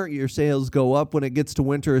summer, your sales go up. When it gets to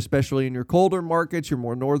winter, especially in your colder markets, your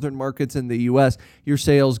more northern markets in the U.S., your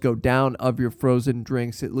sales go down of your frozen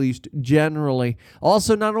drinks, at least generally.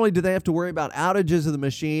 Also, not only do they have to worry about outages of the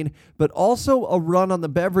machine, but also a run on the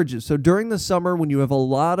beverages. So during the summer, when you have a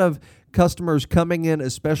lot of customers coming in,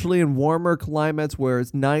 especially in warmer climates where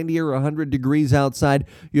it's 90 or 100 degrees outside,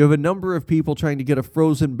 you have a number of people trying to get a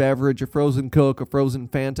frozen beverage, a frozen Coke, a frozen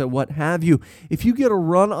Fanta, what have you. If you get a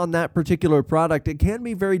run on that particular product, it can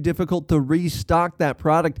be very difficult to restock that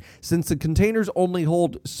product since the containers only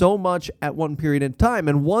hold so much at one period in time.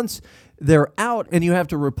 And once they're out and you have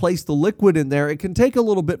to replace the liquid in there, it can take a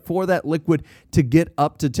little bit for that liquid to get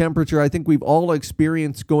up to temperature. I think we've all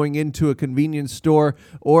experienced going into a convenience store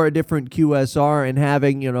or a different QSR and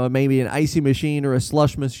having, maybe an icy machine or a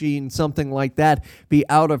slush machine, something like that, be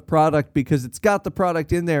out of product because it's got the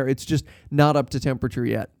product in there. It's just not up to temperature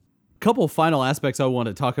yet. Couple final aspects I want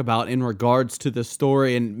to talk about in regards to the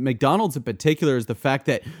story, and McDonald's in particular, is the fact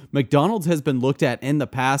that McDonald's has been looked at in the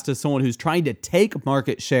past as someone who's trying to take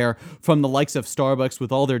market share from the likes of Starbucks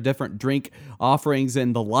with all their different drink offerings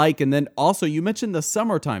and the like. And then also, you mentioned the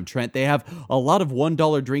summertime, Trent. They have a lot of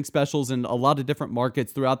 $1 drink specials in a lot of different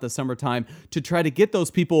markets throughout the summertime to try to get those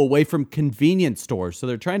people away from convenience stores. So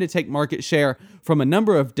they're trying to take market share from a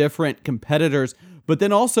number of different competitors. But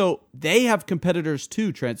then also, they have competitors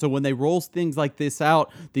too, Trent. So when they roll things like this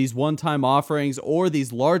out, these one-time offerings or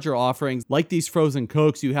these larger offerings like these frozen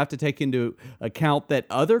Cokes, you have to take into account that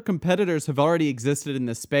other competitors have already existed in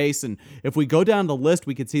this space. And if we go down the list,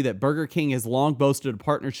 we can see that Burger King has long boasted a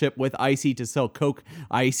partnership with Icy to sell Coke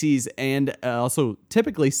Ices and also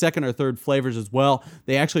typically second or third flavors as well.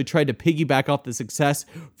 They actually tried to piggyback off the success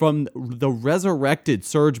from the resurrected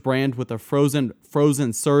Surge brand with a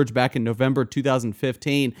frozen Surge back in November 2015.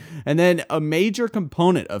 And then a major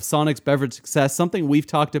component of Sonic's beverage success, something we've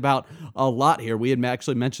talked about a lot here. We had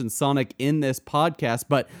actually mentioned Sonic in this podcast,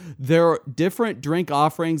 but there are different drink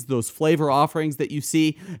offerings, those flavor offerings that you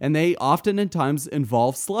see, and they often in times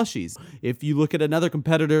involve slushies. If you look at another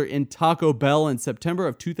competitor in Taco Bell, in September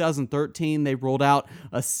of 2013, they rolled out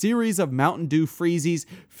a series of Mountain Dew Freezies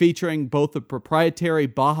featuring both the proprietary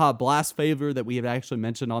Baja Blast flavor that we have actually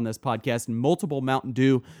mentioned on this podcast and multiple Mountain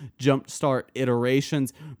Dew Jumpstart iterations.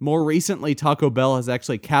 More recently, Taco Bell has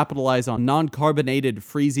actually capitalized on non-carbonated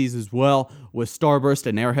Freezies as well, with Starburst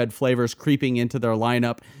and Airhead flavors creeping into their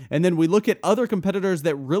lineup. And then we look at other competitors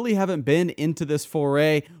that really haven't been into this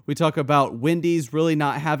foray. We talk about Wendy's really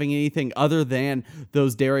not having anything other than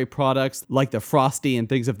those dairy products like the Frosty and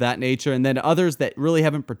things of that nature. And then others that really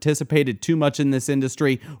haven't participated too much in this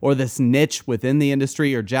industry or this niche within the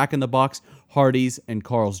industry are Jack in the Box, Hardee's, and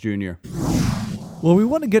Carl's Jr. Well, we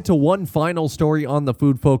want to get to one final story on the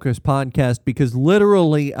Food Focus podcast because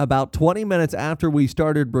literally about 20 minutes after we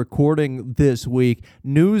started recording this week,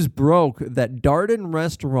 news broke that Darden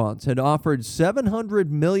Restaurants had offered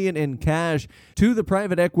 $700 million in cash to the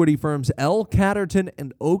private equity firms L. Catterton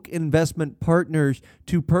and Oak Investment Partners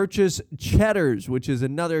to purchase Cheddars, which is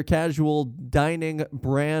another casual dining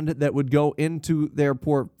brand that would go into their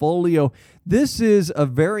portfolio. This is a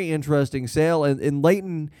very interesting sale, and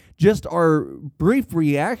Leighton, just our brief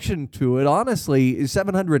reaction to it, honestly,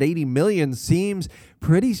 $780 million seems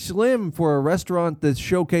pretty slim for a restaurant that's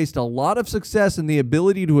showcased a lot of success and the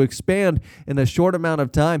ability to expand in a short amount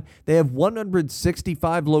of time. They have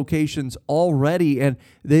 165 locations already, and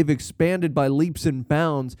they've expanded by leaps and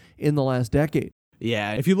bounds in the last decade.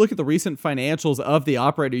 Yeah, if you look at the recent financials of the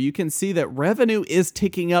operator, you can see that revenue is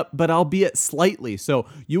ticking up, but albeit slightly. So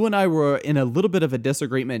you and I were in a little bit of a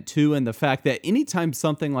disagreement too, in the fact that anytime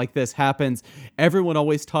something like this happens, everyone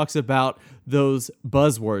always talks about those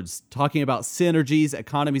buzzwords, talking about synergies,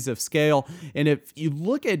 economies of scale. And if you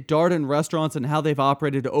look at Darden Restaurants and how they've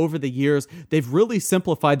operated over the years, they've really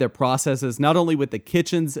simplified their processes, not only with the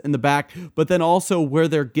kitchens in the back, but then also where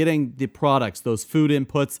they're getting the products, those food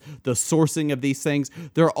inputs, the sourcing of these things.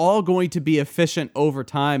 They're all going to be efficient over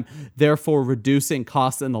time, therefore reducing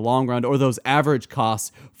costs in the long run, or those average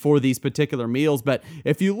costs for these particular meals. But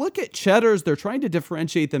if you look at Cheddars, they're trying to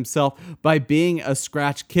differentiate themselves by being a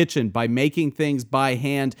scratch kitchen, by making things by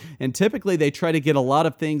hand, and typically they try to get a lot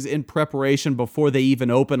of things in preparation before they even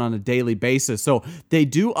open on a daily basis. So they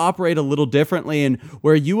do operate a little differently, and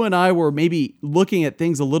where you and I were maybe looking at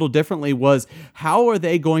things a little differently was, how are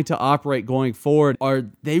they going to operate going forward? Are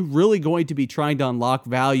they really going to be trying to unlock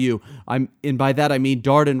value? And by that I mean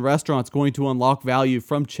Darden Restaurants going to unlock value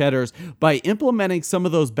from Cheddars by implementing some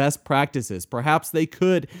of those best practices. Perhaps they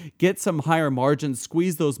could get some higher margins,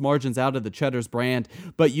 squeeze those margins out of the Cheddars brand.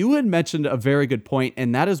 But you had mentioned a very good point,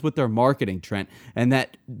 and that is with their marketing, Trent, and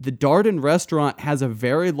that the Darden restaurant has a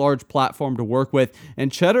very large platform to work with,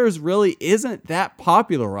 and Cheddars really isn't that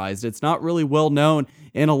popularized. It's not really well known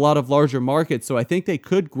in a lot of larger markets, so I think they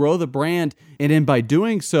could grow the brand, and then by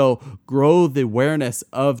doing so, grow the awareness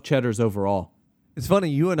of Cheddars overall. It's funny,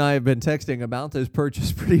 you and I have been texting about this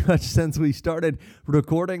purchase pretty much since we started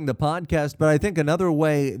recording the podcast, but I think another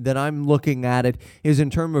way that I'm looking at it is in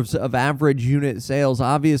terms of average unit sales.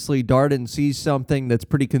 Obviously, Darden sees something that's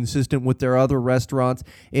pretty consistent with their other restaurants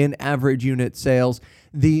in average unit sales.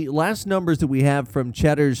 The last numbers that we have from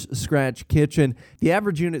Cheddars Scratch Kitchen, the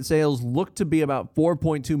average unit sales look to be about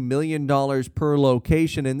 $4.2 million per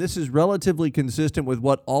location, and this is relatively consistent with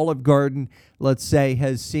what Olive Garden, let's say,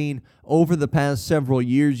 has seen over the past several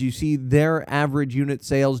years. You see their average unit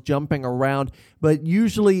sales jumping around, but but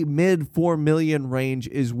usually mid 4 million range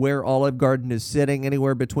is where Olive Garden is sitting,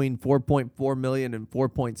 anywhere between 4.4 million and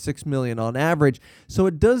 4.6 million on average. So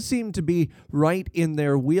it does seem to be right in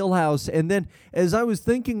their wheelhouse. And then as I was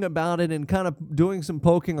thinking about it and kind of doing some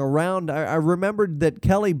poking around, I remembered that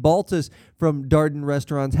Kelly Baltus from Darden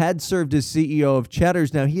Restaurants had served as CEO of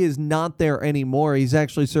Cheddars. Now, he is not there anymore. He's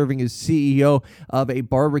actually serving as CEO of a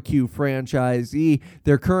barbecue franchisee.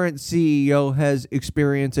 Their current CEO has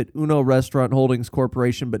experience at Uno Restaurant Holdings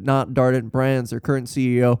Corporation, but not Darden Brands. Their current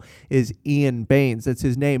CEO is Ian Baines. That's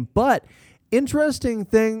his name. But interesting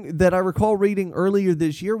thing that I recall reading earlier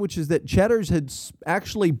this year, which is that Cheddars had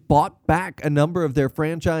actually bought back a number of their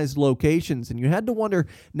franchise locations. And you had to wonder,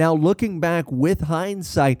 now looking back with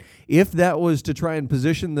hindsight, if that was to try and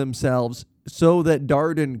position themselves so that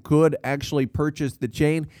Darden could actually purchase the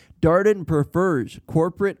chain. Darden prefers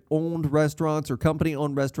corporate-owned restaurants or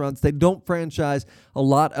company-owned restaurants. They don't franchise a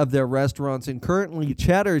lot of their restaurants. And currently,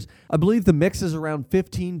 Cheddars, I believe the mix is around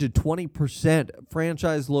 15 to 20%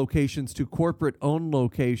 franchise locations to corporate-owned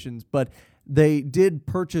locations. But they did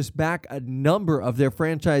purchase back a number of their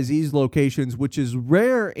franchisees' locations, which is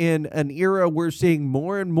rare in an era we're seeing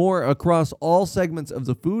more and more across all segments of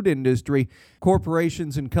the food industry.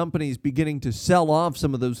 Corporations and companies beginning to sell off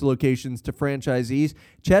some of those locations to franchisees.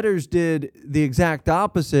 Cheddars did the exact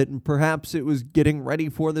opposite, and perhaps it was getting ready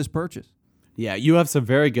for this purchase. Yeah, you have some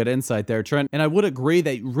very good insight there, Trent. And I would agree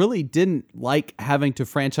they really didn't like having to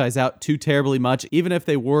franchise out too terribly much, even if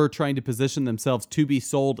they were trying to position themselves to be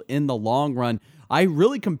sold in the long run. I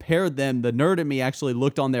really compared them. The nerd in me actually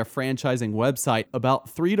looked on their franchising website about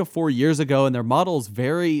 3 to 4 years ago, and their model is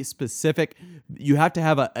very specific. You have to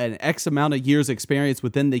have an X amount of years experience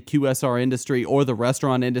within the QSR industry or the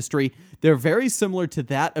restaurant industry. They're very similar to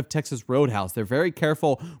that of Texas Roadhouse. They're very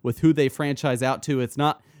careful with who they franchise out to. It's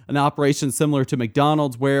not an operation similar to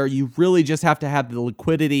McDonald's where you really just have to have the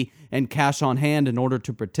liquidity and cash on hand in order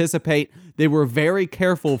to participate. They were very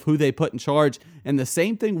careful of who they put in charge, and the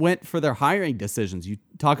same thing went for their hiring decisions. You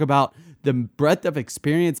talk about the breadth of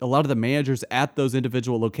experience a lot of the managers at those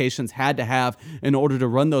individual locations had to have in order to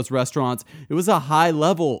run those restaurants. It was a high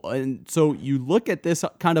level. And so you look at this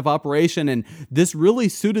kind of operation, and this really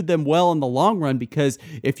suited them well in the long run, because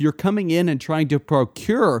if you're coming in and trying to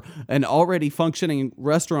procure an already functioning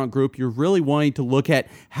restaurant group, you're really wanting to look at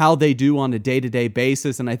how they do on a day-to-day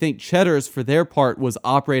basis. And I think Cheddars, for their part, was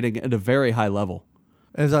operating at a very high level.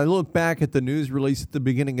 As I look back at the news release at the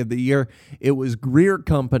beginning of the year, it was Greer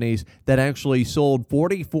Companies that actually sold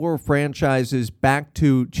 44 franchises back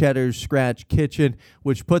to Cheddars Scratch Kitchen,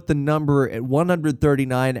 which put the number at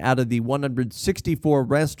 139 out of the 164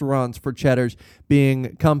 restaurants for Cheddars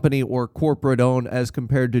being company or corporate owned, as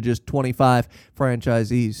compared to just 25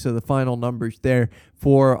 franchisees. So the final numbers there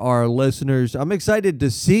for our listeners. I'm excited to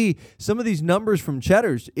see some of these numbers from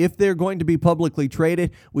Cheddars if they're going to be publicly traded.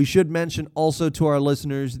 We should mention also to our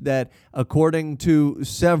listeners that according to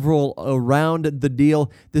several around the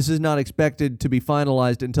deal, this is not expected to be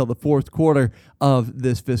finalized until the fourth quarter of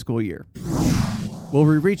this fiscal year. Well,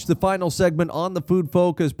 we reached the final segment on the Food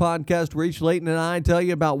Focus podcast, where each Leighton and I tell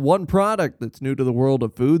you about one product that's new to the world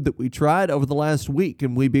of food that we tried over the last week,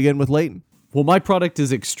 and we begin with Leighton. Well, my product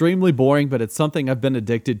is extremely boring, but it's something I've been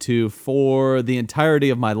addicted to for the entirety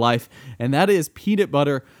of my life, and that is peanut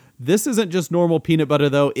butter. This isn't just normal peanut butter,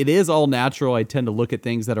 though. It is all natural. I tend to look at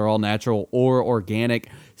things that are all natural or organic.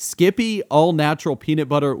 Skippy all natural peanut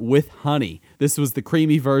butter with honey. This was the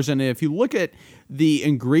creamy version. And if you look at the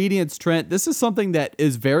ingredients, Trent, this is something that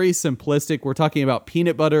is very simplistic. We're talking about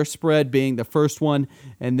peanut butter spread being the first one,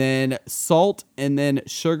 and then salt, and then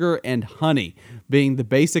sugar and honey being the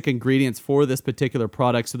basic ingredients for this particular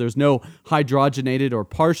product. So there's no hydrogenated or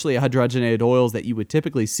partially hydrogenated oils that you would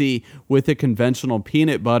typically see with a conventional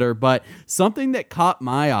peanut butter. But something that caught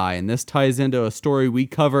my eye, and this ties into a story we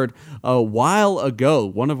covered a while ago,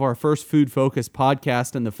 one of our first Food Focus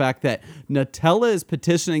podcasts, and the fact that Nutella is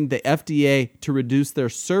petitioning the FDA to reduce their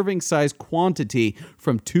serving size quantity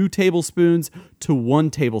from 2 tablespoons to 1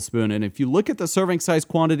 tablespoon. And if you look at the serving size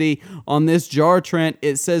quantity on this jar, Trent,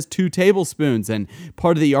 it says 2 tablespoons. And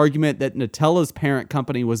part of the argument that Nutella's parent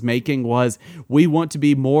company was making was, we want to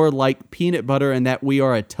be more like peanut butter and that we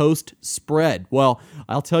are a toast spread. Well,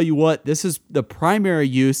 I'll tell you what, this is the primary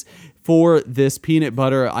use for this peanut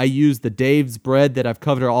butter. I use the Dave's bread that I've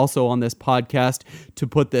covered also on this podcast to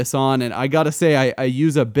put this on. And I got to say, I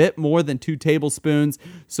use a bit more than 2 tablespoons.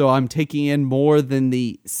 So I'm taking in more than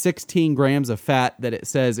the 16 grams of fat that it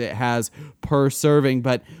says it has per serving.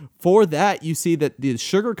 But For that, you see that the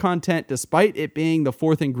sugar content, despite it being the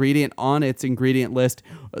 4th ingredient on its ingredient list,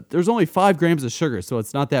 there's only 5 grams of sugar, so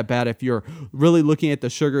it's not that bad. If you're really looking at the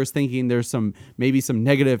sugars thinking there's maybe some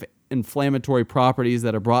negative inflammatory properties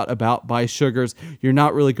that are brought about by sugars, you're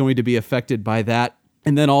not really going to be affected by that.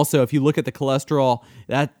 And then also, if you look at the cholesterol,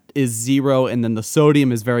 that is 0, and then the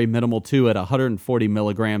sodium is very minimal too at 140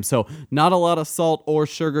 milligrams. So not a lot of salt or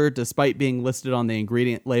sugar despite being listed on the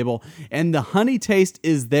ingredient label. And the honey taste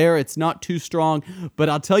is there. It's not too strong, but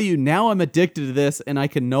I'll tell you, now I'm addicted to this and I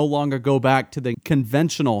can no longer go back to the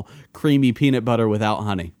conventional creamy peanut butter without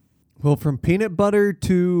honey. Well, from peanut butter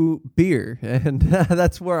to beer, and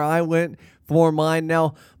that's where I went for mine.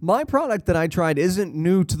 Now, my product that I tried isn't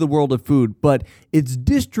new to the world of food, but its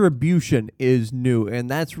distribution is new, and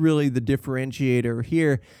that's really the differentiator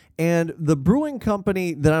here. And the brewing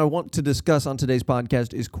company that I want to discuss on today's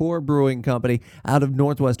podcast is Core Brewing Company out of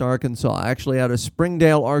Northwest Arkansas, actually out of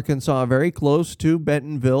Springdale, Arkansas, very close to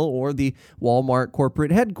Bentonville or the Walmart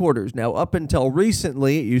corporate headquarters. Now, up until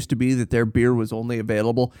recently, it used to be that their beer was only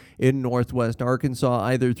available in Northwest Arkansas,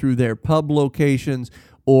 either through their pub locations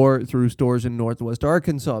or through stores in Northwest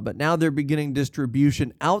Arkansas. But now they're beginning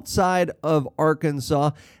distribution outside of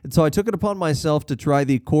Arkansas. And so I took it upon myself to try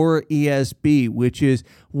the Core ESB, which is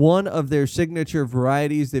one of their signature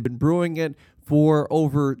varieties. They've been brewing it for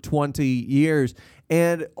over 20 years.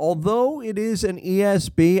 And although it is an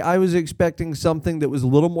ESB, I was expecting something that was a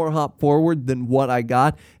little more hop forward than what I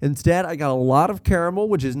got. Instead, I got a lot of caramel,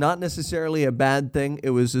 which is not necessarily a bad thing.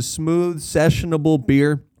 It was a smooth, sessionable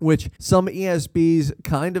beer, which some ESBs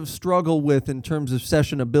kind of struggle with in terms of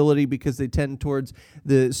sessionability because they tend towards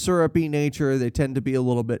the syrupy nature. They tend to be a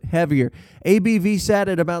little bit heavier. ABV sat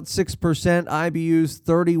at about 6%, IBUs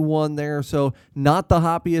 31 there, so not the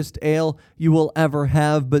hoppiest ale you will ever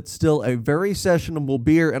have, but still a very sessionable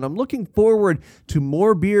beer. And I'm looking forward to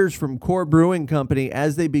more beers from Core Brewing Company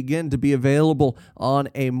as they begin to be available on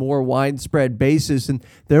a more widespread basis. And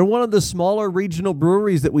they're one of the smaller regional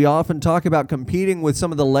breweries that we often talk about competing with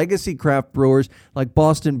some of the legacy craft brewers like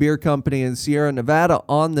Boston Beer Company and Sierra Nevada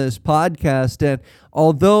on this podcast. And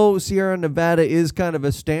although Sierra Nevada is kind of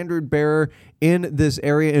a standard bearer in this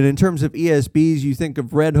area, and in terms of ESBs, you think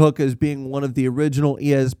of Red Hook as being one of the original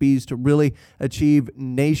ESBs to really achieve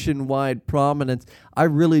nationwide prominence, I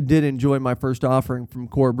really did enjoy my first offering from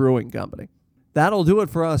Core Brewing Company. That'll do it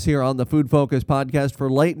for us here on the Food Focus podcast. For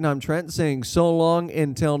Leighton, I'm Trent saying so long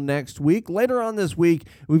until next week. Later on this week,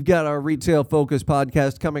 we've got our Retail Focus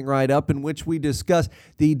podcast coming right up, in which we discuss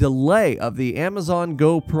the delay of the Amazon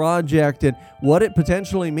Go project and what it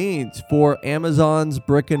potentially means for Amazon's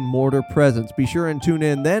brick and mortar presence. Be sure and tune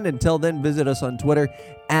in then. Until then, visit us on Twitter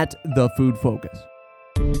at The Food Focus.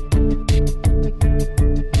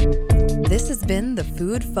 This has been the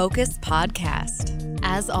Food Focus Podcast.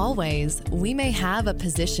 As always, we may have a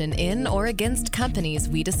position in or against companies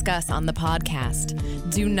we discuss on the podcast.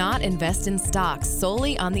 Do not invest in stocks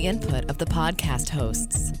solely on the input of the podcast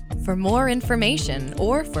hosts. For more information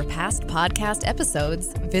or for past podcast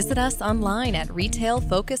episodes, visit us online at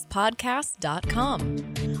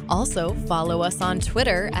retailfocuspodcast.com. Also, follow us on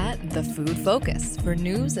Twitter at The Food Focus for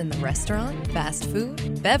news in the restaurant, fast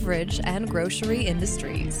food, beverage, and grocery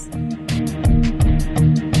industries.